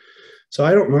 So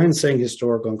I don't mind saying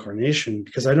historical incarnation,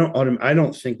 because I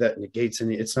don't think that negates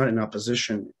any, it's not in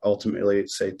opposition ultimately,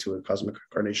 say, to a cosmic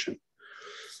incarnation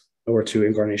or to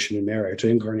incarnation in Mary, or to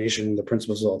incarnation in the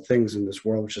principles of all things in this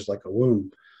world, which is like a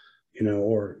womb,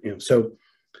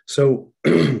 so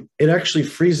it actually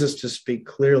frees us to speak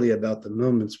clearly about the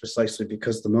moments, precisely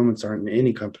because the moments aren't in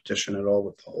any competition at all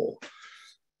with the whole.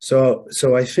 So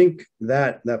I think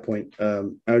that point, I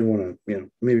would want to,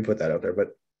 maybe put that out there. But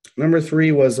number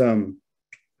 3 was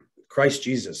Christ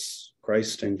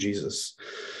and Jesus.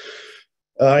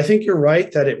 I think you're right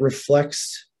that it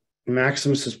reflects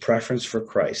Maximus's preference for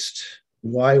Christ.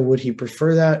 Why would he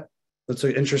prefer that? That's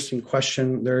an interesting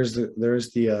question. There's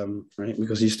the right,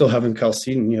 because you still have in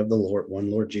Chalcedon, you have the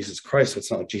one Lord Jesus Christ. So it's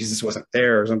not like Jesus wasn't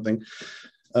there or something.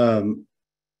 I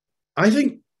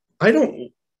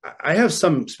have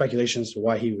some speculation as to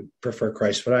why he would prefer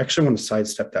Christ, but I actually want to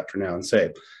sidestep that for now and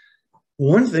say,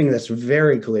 one thing that's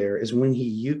very clear is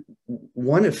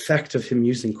one effect of him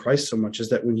using Christ so much is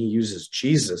that when he uses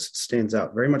Jesus, it stands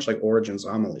out very much like Origen's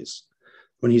homilies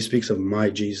when he speaks of my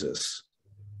Jesus.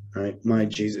 Right, my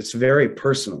Jesus. It's very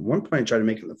personal. One point I try to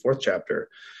make in the 4th chapter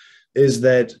is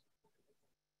that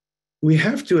we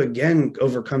have to again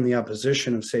overcome the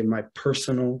opposition of, say, my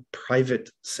personal, private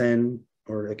sin,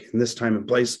 or like in this time and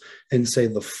place, and say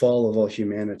the fall of all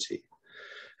humanity.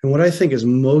 And what I think is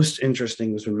most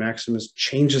interesting is when Maximus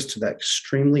changes to that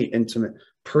extremely intimate,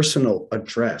 personal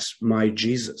address, my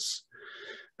Jesus.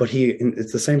 But he,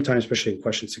 at the same time, especially in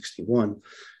question 61,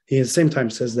 he at the same time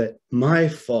says that my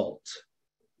fault,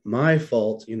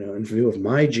 in view of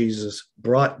my Jesus,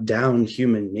 brought down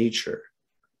human nature,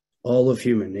 all of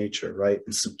human nature, right,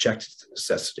 and subjected to the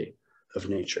necessity of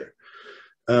nature.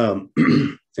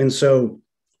 And so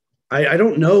I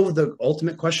don't know the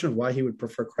ultimate question of why he would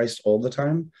prefer Christ all the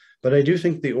time, but I do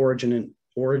think the origin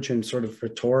sort of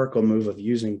rhetorical move of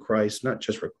using Christ, not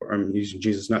just, using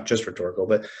Jesus, not just rhetorical,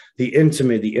 but the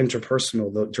intimate, the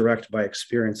interpersonal, the direct by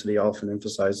experience that he often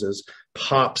emphasizes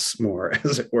pops more,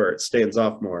 as it were. It stands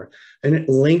off more. And it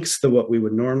links to what we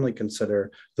would normally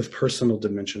consider the personal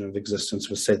dimension of existence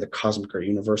with, say, the cosmic or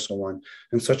universal one,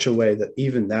 in such a way that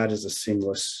even that is a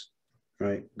seamless,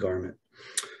 right, garment.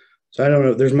 So I don't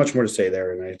know. There's much more to say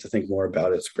there, and I have to think more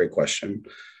about it. It's a great question.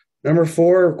 Number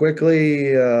 4,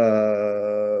 quickly,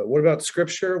 what about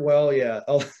scripture? Well, yeah,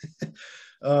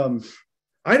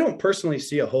 I don't personally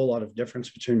see a whole lot of difference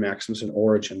between Maximus and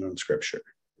Origen on scripture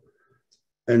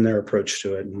and their approach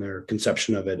to it and their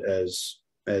conception of it as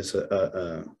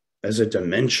a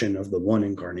dimension of the one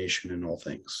incarnation in all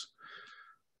things.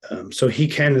 So he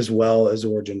can, as well as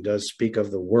Origen does, speak of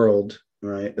the world,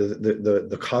 right,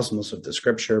 the cosmos of the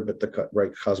scripture, but the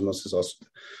right cosmos is also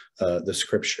the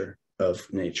scripture of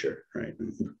nature, right?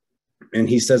 And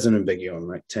he says in Ambiguum,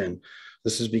 right, 10,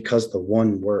 this is because the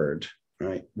one word,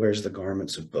 right, wears the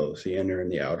garments of both, the inner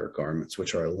and the outer garments,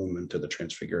 which are illumined to the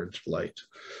transfigured light.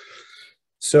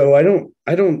 So I don't,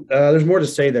 there's more to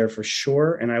say there for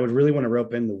sure. And I would really want to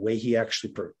rope in the way he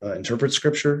actually interprets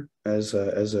scripture as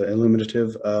a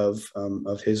illuminative of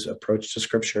his approach to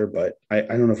scripture. But I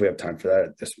don't know if we have time for that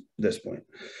at this point.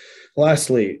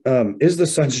 Lastly, is the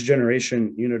Son's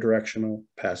generation unidirectional,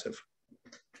 passive?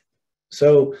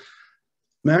 So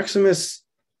Maximus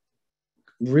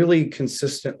really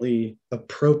consistently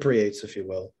appropriates, if you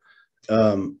will,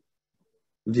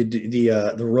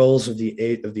 the roles of the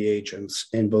agents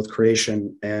in both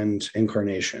creation and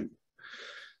incarnation.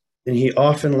 And he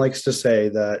often likes to say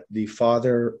that the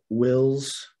Father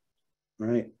wills,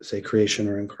 right, say creation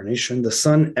or incarnation. The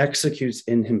Son executes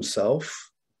in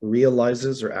himself,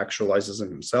 realizes or actualizes in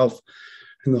himself,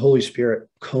 and the Holy Spirit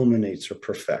culminates or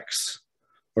perfects,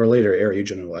 or later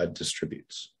Aristotle will add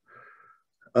distributes.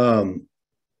 And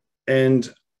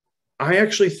I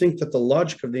actually think that the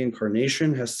logic of the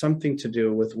incarnation has something to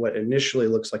do with what initially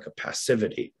looks like a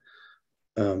passivity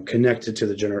connected to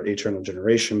the eternal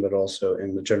generation, but also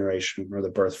in the generation or the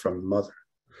birth from the mother.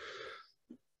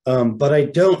 But I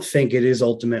don't think it is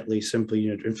ultimately simply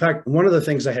unit. In fact, one of the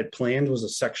things I had planned was a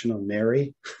section on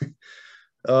Mary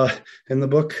in the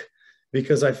book,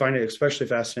 because I find it especially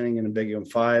fascinating in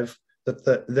Ambiguum 5 that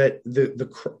the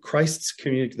Christ's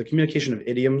the communication of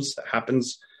idioms that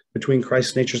happens between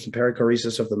Christ's natures, the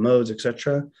perichoresis of the modes,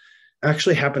 etc.,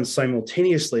 actually happens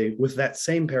simultaneously with that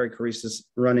same perichoresis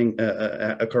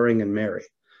occurring in Mary,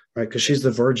 right? Because she's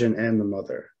the virgin and the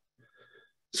mother.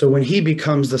 So when he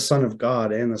becomes the Son of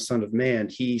God and the Son of Man,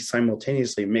 he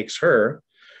simultaneously makes her,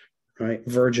 right,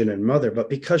 virgin and mother. But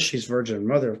because she's virgin and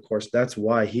mother, of course, that's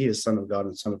why he is Son of God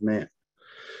and Son of Man.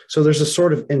 So there's a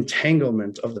sort of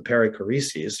entanglement of the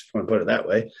perichoreses, if you want to put it that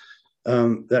way,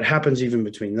 that happens even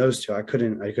between those two. I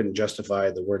couldn't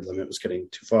justify the word limit was getting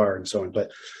too far and so on.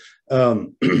 But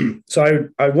so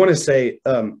I want to say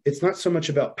it's not so much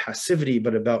about passivity,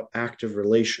 but about active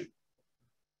relation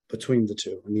between the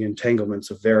two and the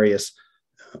entanglements of various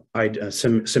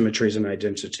symmetries and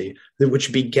identity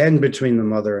which begin between the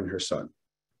mother and her son.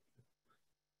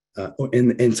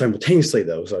 And simultaneously,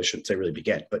 though, so I shouldn't say really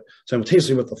began, but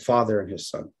simultaneously with the Father and his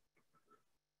Son,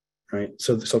 right?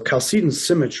 So Chalcedon's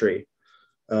symmetry,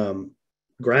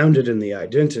 grounded in the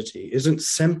identity, isn't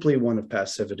simply one of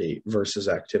passivity versus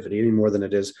activity any more than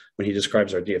it is when he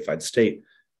describes our deified state,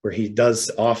 where he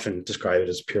does often describe it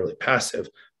as purely passive,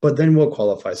 but then we'll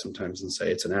qualify sometimes and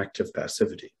say it's an active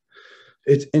passivity.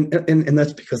 And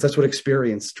that's because that's what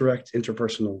experience, direct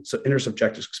interpersonal, so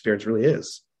intersubjective experience really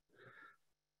is.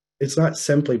 It's not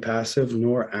simply passive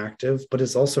nor active, but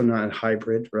it's also not a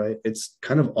hybrid, right? It's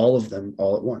kind of all of them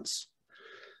all at once.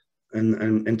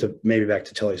 And to maybe back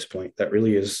to Tilly's point, that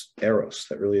really is eros,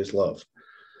 that really is love.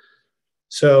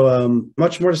 So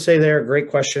much more to say there. Great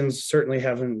questions. Certainly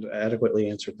haven't adequately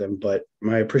answered them, but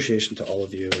my appreciation to all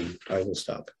of you, and I will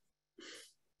stop.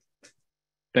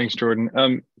 Thanks,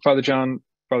 Jordan. Father John,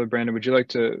 Father Brandon, would you like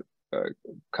to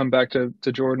come back to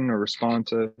Jordan or respond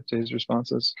to his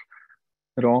responses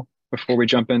at all before we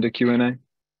jump into Q&A?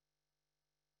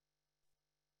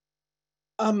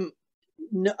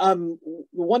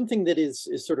 One thing that is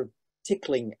sort of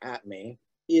tickling at me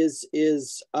is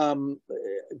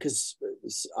because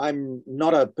I'm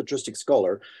not a patristic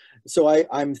scholar, so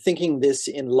I'm thinking this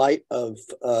in light of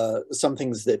some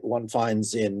things that one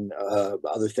finds in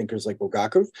other thinkers like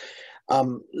Bulgakov.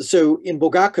 So in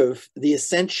Bulgakov, the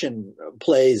ascension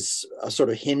plays a sort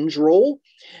of hinge role,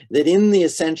 that in the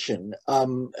ascension,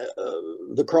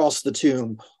 the cross, the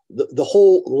tomb, the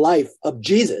whole life of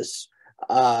Jesus,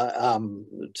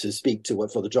 to speak to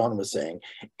what Father John was saying,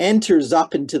 enters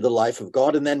up into the life of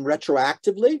God, and then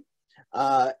retroactively,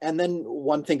 and then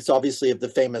one thinks obviously of the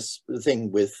famous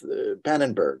thing with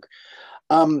Pannenberg.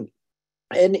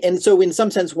 And so in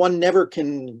some sense, one never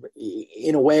can,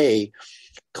 in a way,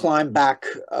 climb back,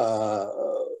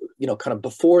 kind of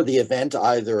before the event,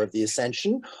 either of the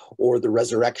ascension or the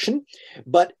resurrection.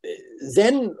 But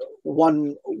then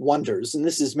one wonders, and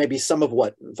this is maybe some of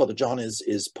what Father John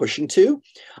is pushing to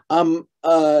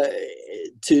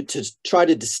try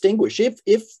to distinguish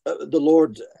if the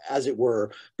Lord, as it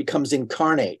were, becomes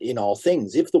incarnate in all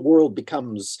things, if the world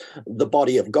becomes the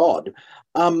body of God,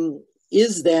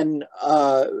 is then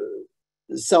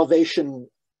salvation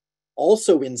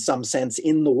also in some sense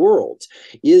in the world?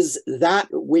 Is that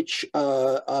which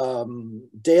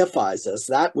deifies us,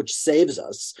 that which saves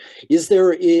us, is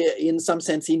there in some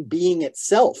sense in being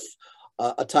itself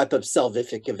a type of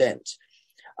salvific event?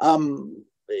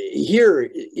 Here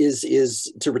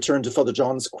is to return to Father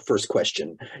John's first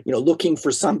question, looking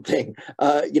for something,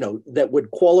 that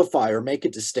would qualify or make a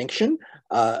distinction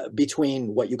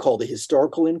between what you call the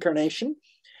historical incarnation,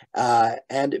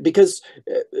 and because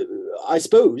I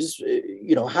suppose,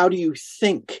 how do you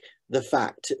think the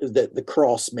fact that the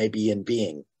cross may be in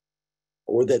being,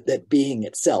 or that being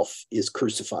itself is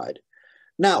crucified?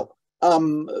 Now,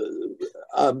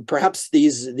 perhaps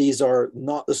these are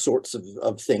not the sorts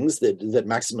of things that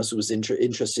Maximus was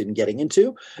interested in getting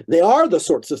into. They are the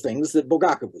sorts of things that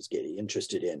Bulgakov was getting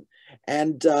interested in,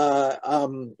 and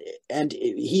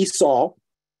he saw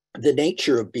the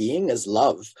nature of being as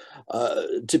love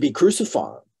to be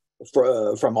crucified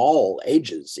from all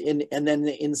ages. And then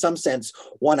in some sense,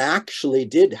 one actually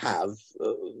did have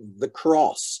the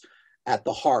cross at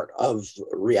the heart of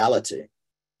reality.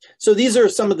 So these are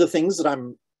some of the things that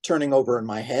I'm turning over in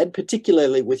my head,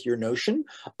 particularly with your notion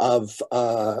of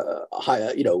the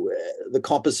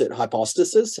composite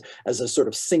hypostasis as a sort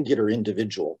of singular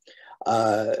individual,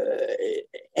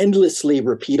 endlessly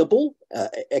repeatable,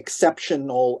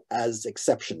 exceptional as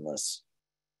exceptionless.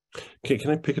 Okay,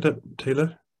 can I pick it up,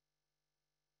 Taylor?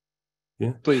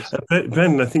 Yeah, please.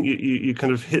 Brandon, I think you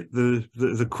kind of hit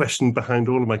the question behind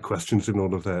all of my questions in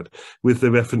all of that, with the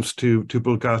reference to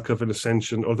Bulgakov and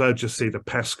Ascension, or I'd just say the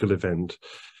Paschal event.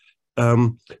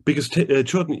 Because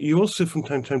Jordan, you also from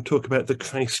time to time talk about the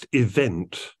Christ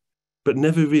event, but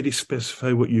never really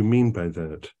specify what you mean by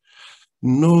that.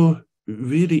 Nor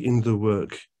really in the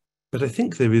work, but I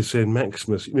think there is in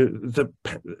Maximus, the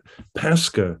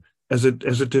Pascha as a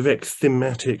direct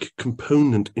thematic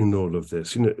component in all of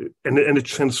this, and a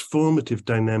transformative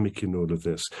dynamic in all of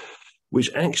this, which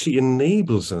actually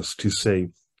enables us to say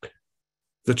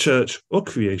the church or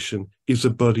creation is a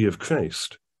body of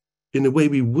Christ, in a way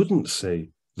we wouldn't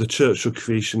say the church or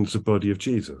creation is a body of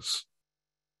Jesus.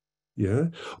 Yeah,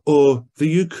 or the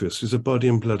Eucharist is a body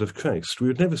and blood of Christ. We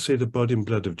would never say the body and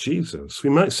blood of Jesus. We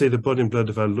might say the body and blood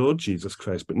of our Lord Jesus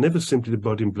Christ, but never simply the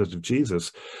body and blood of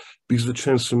Jesus, because of the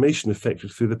transformation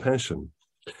effected through the Passion.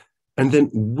 And then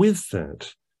with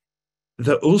that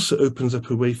also opens up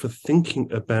a way for thinking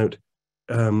about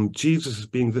Jesus as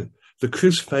being the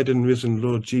crucified and risen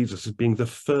Lord Jesus as being the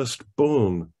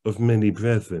firstborn of many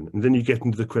brethren. And then you get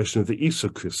into the question of the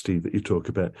Iso Christi that you talk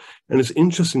about. And it's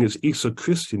interesting, it's Iso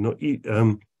Christi, not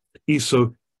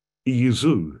Iso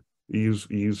Iuzu,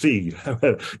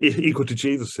 equal to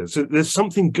Jesus says. So there's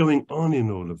something going on in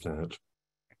all of that,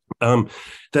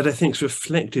 that I think is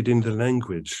reflected in the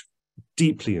language,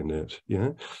 deeply in it,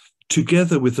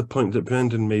 together with the point that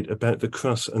Brandon made about the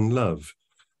cross and love.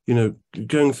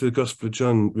 Going through the Gospel of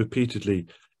John repeatedly,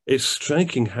 it's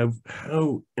striking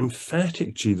how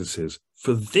emphatic Jesus is.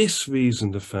 For this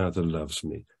reason the Father loves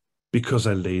me, because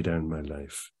I lay down my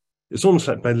life. It's almost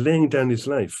like by laying down his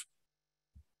life,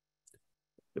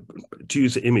 to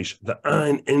use the image, the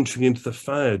iron entering into the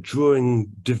fire, drawing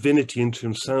divinity into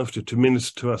himself to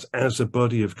minister to us as a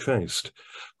body of Christ,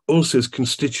 also is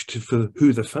constitutive for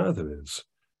who the Father is.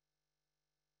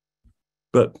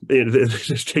 But it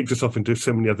just takes us off into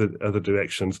so many other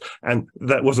directions, and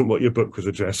that wasn't what your book was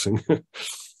addressing.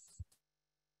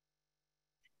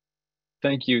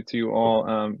 Thank you to you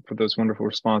all for those wonderful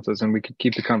responses, and we could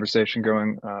keep the conversation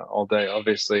going all day,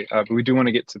 obviously, but we do want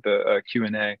to get to the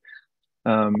Q&A.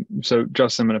 So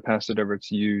Justin, I'm going to pass it over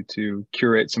to you to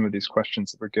curate some of these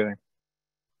questions that we're getting.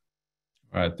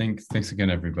 All right, thanks again,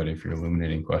 everybody, for your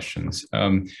illuminating questions.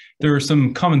 There are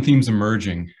some common themes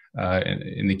emerging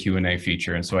in the Q&A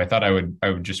feature, and so I thought I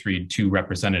would just read two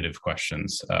representative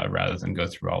questions rather than go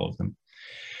through all of them.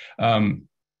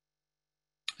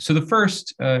 So the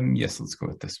first, yes, let's go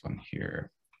with this one here.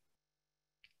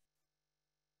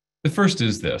 The first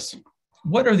is this: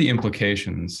 what are the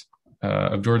implications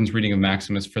of Jordan's reading of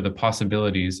Maximus for the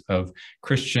possibilities of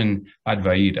Christian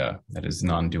Advaita, that is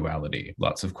non-duality?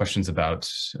 Lots of questions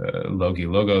about logi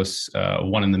logos,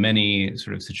 one in the many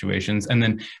sort of situations. And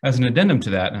then as an addendum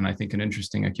to that, and I think an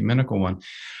interesting ecumenical one,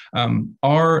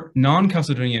 are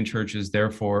non-Chalcedonian churches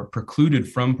therefore precluded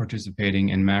from participating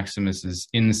in Maximus's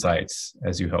insights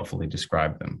as you helpfully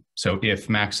describe them? So if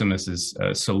Maximus's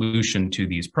solution to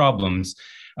these problems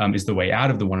is the way out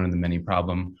of the one in the many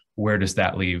problem, where does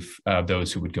that leave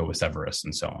those who would go with Severus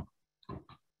and so on?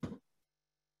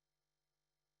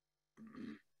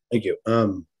 Thank you.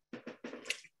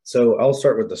 So I'll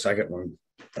start with the second one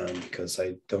because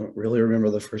I don't really remember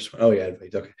the first one. Oh yeah,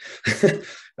 okay.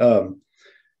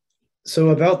 So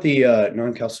about the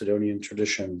non-Chalcedonian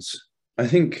traditions, I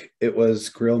think it was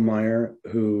Grillmeyer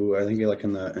who, I think like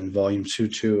in volume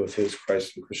 2.2 of his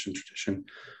Christ and Christian Tradition,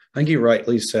 I think he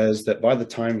rightly says that by the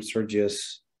time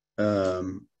Severus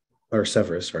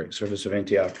of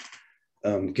Antioch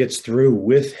gets through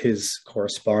with his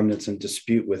correspondence and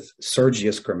dispute with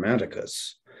Sergius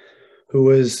Grammaticus, who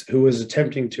was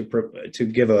attempting to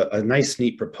give a nice,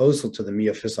 neat proposal to the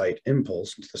Miaphysite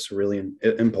impulse, to the Cyrilian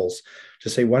impulse, to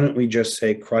say, why don't we just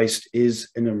say Christ is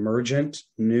an emergent,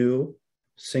 new,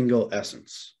 single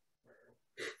essence?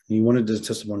 And he wanted to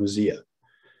testimoniousia.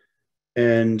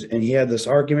 And he had this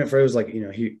argument for it. It was like,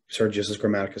 Sergius is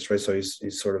Grammaticus, right? So he's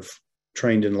sort of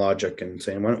trained in logic and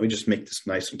saying, why don't we just make this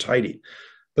nice and tidy?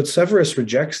 But Severus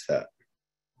rejects that.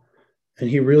 And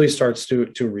he really starts to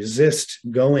resist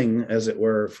going, as it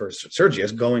were, for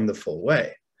Sergius, going the full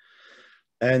way.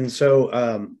 And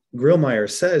so Grillmeyer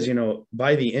says,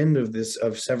 by the end of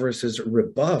Severus's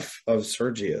rebuff of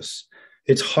Sergius,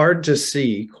 it's hard to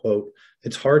see, quote,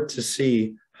 it's hard to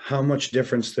see how much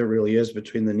difference there really is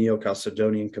between the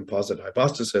Neo-Chalcedonian composite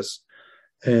hypostasis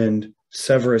and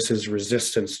Severus's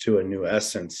resistance to a new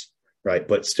essence, right?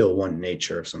 But still one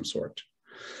nature of some sort.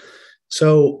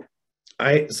 So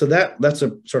that's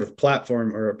a sort of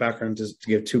platform or a background to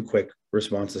give two quick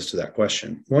responses to that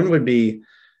question. One would be,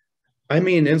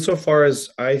 insofar as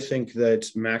I think that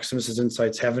Maximus's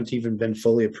insights haven't even been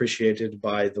fully appreciated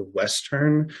by the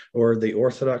Western or the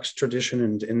Orthodox tradition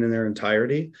and in their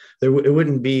entirety, it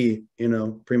wouldn't be,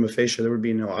 prima facie, there would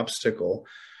be no obstacle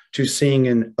to seeing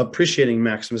and appreciating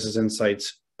Maximus's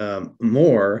insights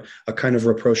more, a kind of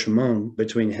rapprochement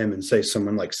between him and, say,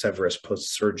 someone like Severus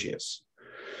post-Sergius.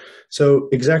 So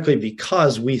exactly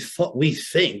because we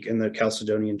think in the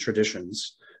Chalcedonian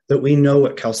traditions that we know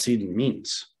what Chalcedon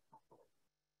means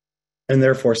and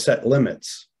therefore set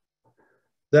limits.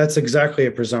 That's exactly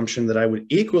a presumption that I would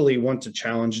equally want to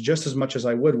challenge just as much as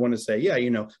I would want to say,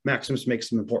 Maximus makes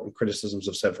some important criticisms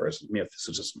of Severus and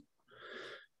Miaphysitism.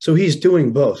 So he's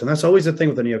doing both. And that's always the thing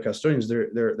with the Neo-Chalcedonians.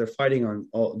 They're fighting on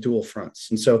all dual fronts.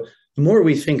 And so the more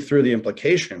we think through the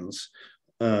implications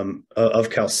of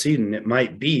Chalcedon, it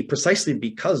might be precisely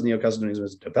because Neo-Chalcedonianism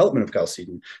is a development of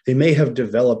Chalcedon, they may have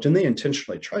developed, and they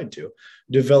intentionally tried to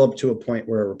develop to a point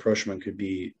where a rapprochement could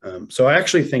be. So I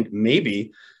actually think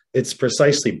maybe it's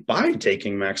precisely by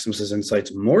taking Maximus's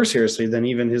insights more seriously than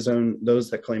even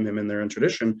those that claim him in their own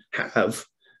tradition have,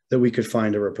 that we could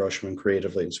find a rapprochement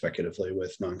creatively and speculatively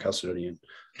with non-Chalcedonian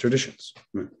traditions.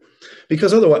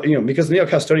 Because otherwise, because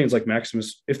Neo-Chalcedonians like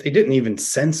Maximus, if they didn't even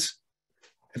sense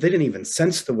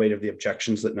the weight of the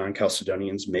objections that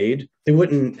non-Chalcedonians made, they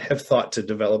wouldn't have thought to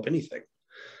develop anything,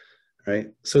 right?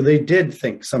 So they did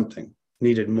think something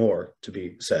needed more to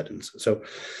be said. And so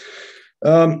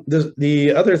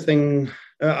the other thing,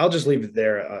 I'll just leave it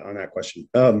there on that question.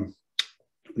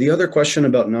 The other question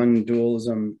about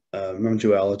non-dualism,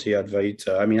 non-duality,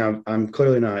 Advaita, I'm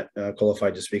clearly not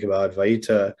qualified to speak about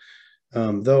Advaita,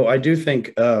 though I do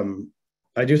think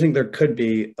there could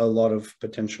be a lot of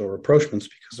potential rapprochements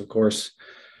because, of course,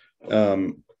 what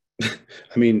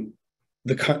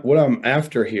I'm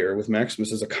after here with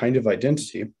Maximus is a kind of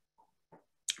identity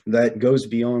that goes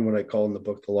beyond what I call in the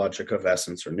book the logic of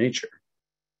essence or nature.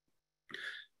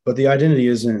 But the identity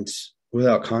isn't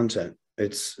without content;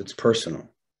 it's personal,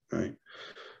 right?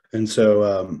 And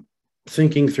so,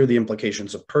 thinking through the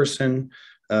implications of person.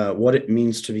 What it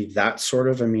means to be that sort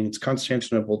of, it's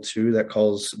Constantinople too that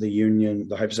calls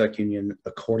the hypostatic union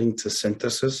according to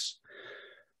synthesis.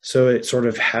 So it sort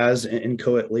of has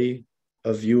inchoately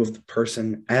a view of the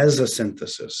person as a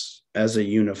synthesis, as a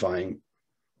unifying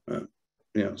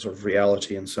sort of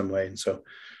reality in some way. And so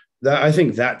that, I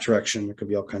think that direction, there could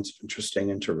be all kinds of interesting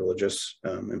interreligious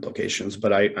implications,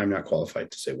 but I'm not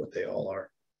qualified to say what they all are.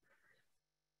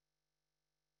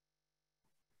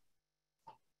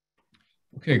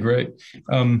 Okay, great.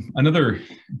 Another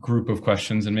group of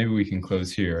questions, and maybe we can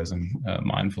close here as I'm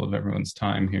mindful of everyone's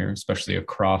time here, especially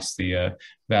across the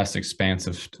vast expanse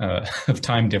of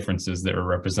time differences that are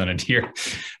represented here.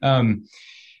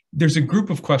 There's a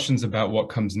group of questions about what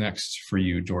comes next for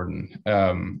you, Jordan,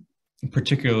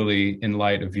 particularly in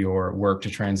light of your work to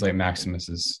translate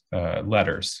Maximus's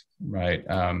letters, right?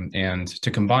 And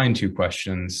to combine two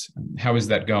questions, how is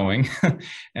that going?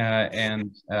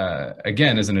 And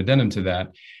again, as an addendum to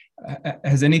that,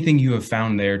 has anything you have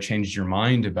found there changed your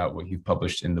mind about what you've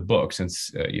published in the book, since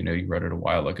you wrote it a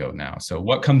while ago now? So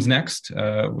what comes next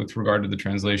with regard to the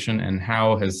translation, and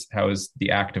how has the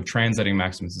act of translating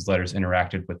Maximus's letters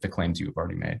interacted with the claims you have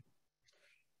already made?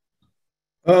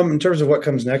 In terms of what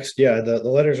comes next, yeah, the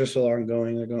letters are still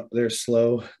ongoing. They're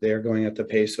slow. They are going at the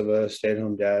pace of a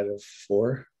stay-at-home dad of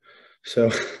 4.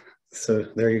 So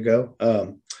there you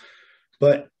go.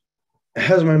 But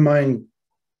has my mind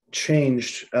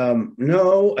changed?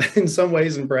 No, in some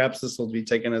ways, and perhaps this will be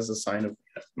taken as a sign of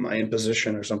my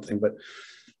imposition or something, but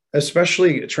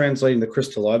especially translating the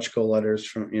Christological letters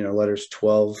from, letters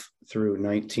 12 through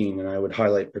 19, and I would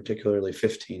highlight particularly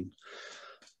 15.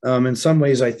 In some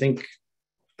ways, I think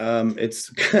it's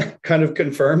kind of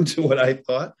confirmed to what I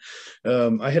thought.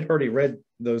 I had already read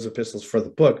those epistles for the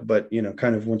book, but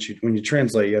kind of when you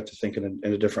translate, you have to think in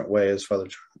a different way, as Father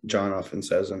John often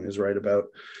says and is right about.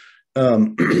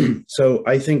 So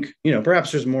I think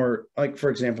perhaps there's more. Like, for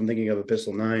example, I'm thinking of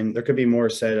Epistle 9. There could be more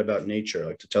said about nature,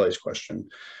 like to Telly's question.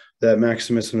 That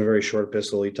Maximus, in a very short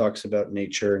epistle, he talks about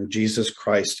nature, and Jesus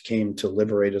Christ came to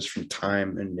liberate us from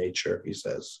time and nature, he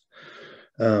says.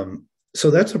 So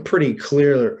that's a pretty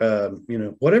clear,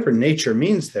 whatever nature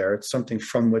means there, it's something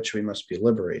from which we must be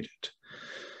liberated.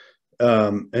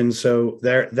 And so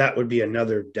that would be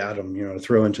another datum, to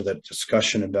throw into that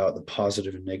discussion about the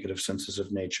positive and negative senses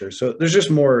of nature. So there's just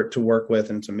more to work with,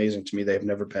 and it's amazing to me they've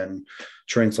never been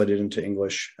translated into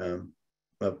English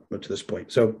up to this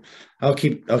point. So I'll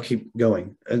keep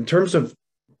going. In terms of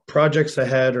projects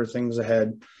ahead or things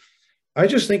ahead, I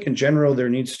just think in general there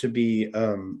needs to be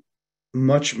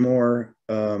much more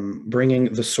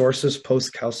bringing the sources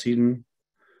post-Chalcedon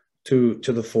to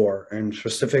the fore, and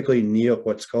specifically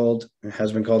what's called, it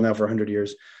has been called now for 100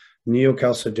 years,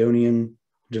 Neo-Chalcedonian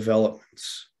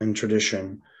developments and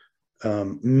tradition.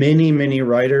 Many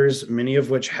writers, many of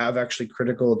which have actually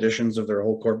critical editions of their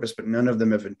whole corpus, but none of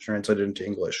them have been translated into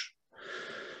English.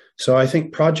 So I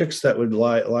think projects that would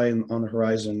lie on the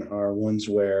horizon are ones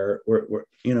where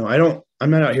I'm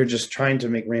not out here just trying to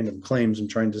make random claims. I'm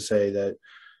trying to say that,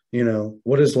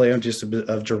 what does Leontius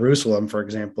of Jerusalem, for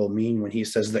example, mean when he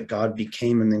says that God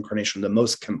became in the Incarnation the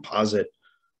most composite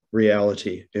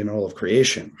reality in all of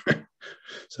creation?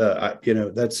 So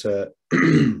that's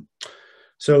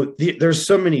so there's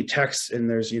so many texts, and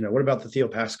there's what about the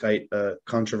Theopaschite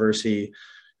controversy?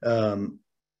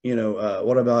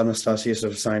 What about Anastasius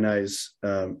of Sinai's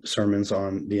sermons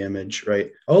on the image,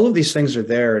 right? All of these things are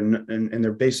there, and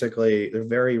they're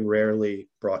very rarely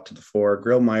brought to the fore.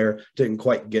 Grillmeyer didn't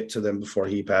quite get to them before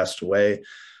he passed away,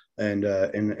 and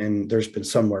there's been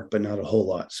some work, but not a whole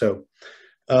lot. So,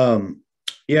 so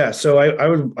I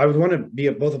would want to be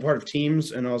both a part of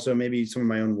teams and also maybe some of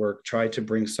my own work, try to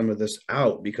bring some of this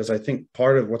out, because I think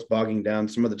part of what's bogging down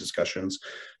some of the discussions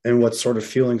and what's sort of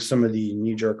fueling some of the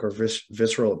knee-jerk or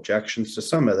visceral objections to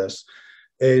some of this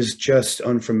is just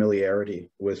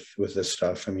unfamiliarity with this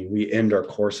stuff. I mean, we end our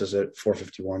courses at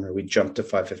 451, or we jump to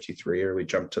 553, or we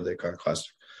jump to the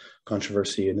iconoclastic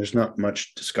controversy, and there's not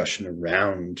much discussion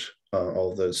around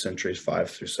all those centuries 5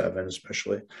 through 7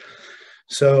 especially.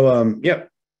 So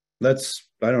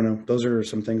I don't know, those are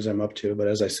some things I'm up to. But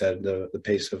as I said, the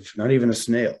pace of not even a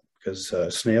snail, because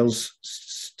snails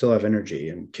still have energy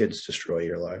and kids destroy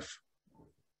your life,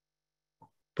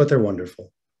 but they're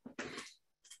wonderful.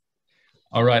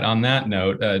 All right. On that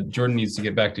note, Jordan needs to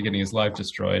get back to getting his life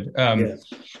destroyed.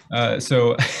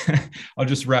 So I'll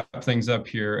just wrap things up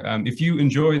here. If you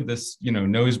enjoyed this,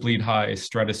 nosebleed high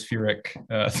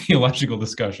stratospheric theological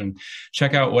discussion,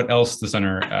 check out what else the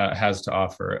center has to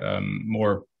offer.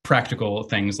 More practical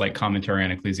things like commentary on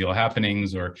ecclesial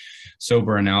happenings or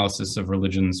sober analysis of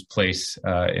religion's place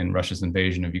in Russia's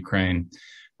invasion of Ukraine.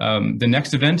 The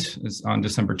next event is on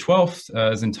December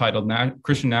 12th, is entitled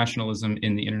Christian Nationalism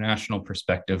in the International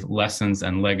Perspective, Lessons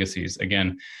and Legacies.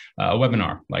 Again, a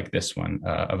webinar like this one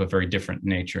of a very different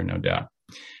nature, no doubt.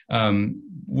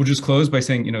 We'll just close by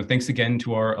saying, thanks again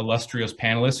to our illustrious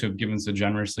panelists who have given so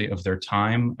generously of their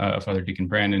time, Father Deacon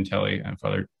Brandon Telly and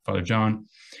Father John,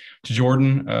 to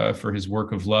Jordan for his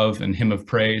work of love and hymn of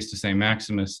praise to St.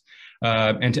 Maximus,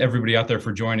 and to everybody out there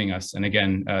for joining us, and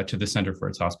again, to the Center for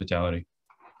its hospitality.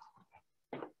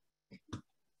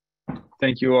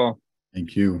 Thank you all.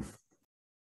 Thank you.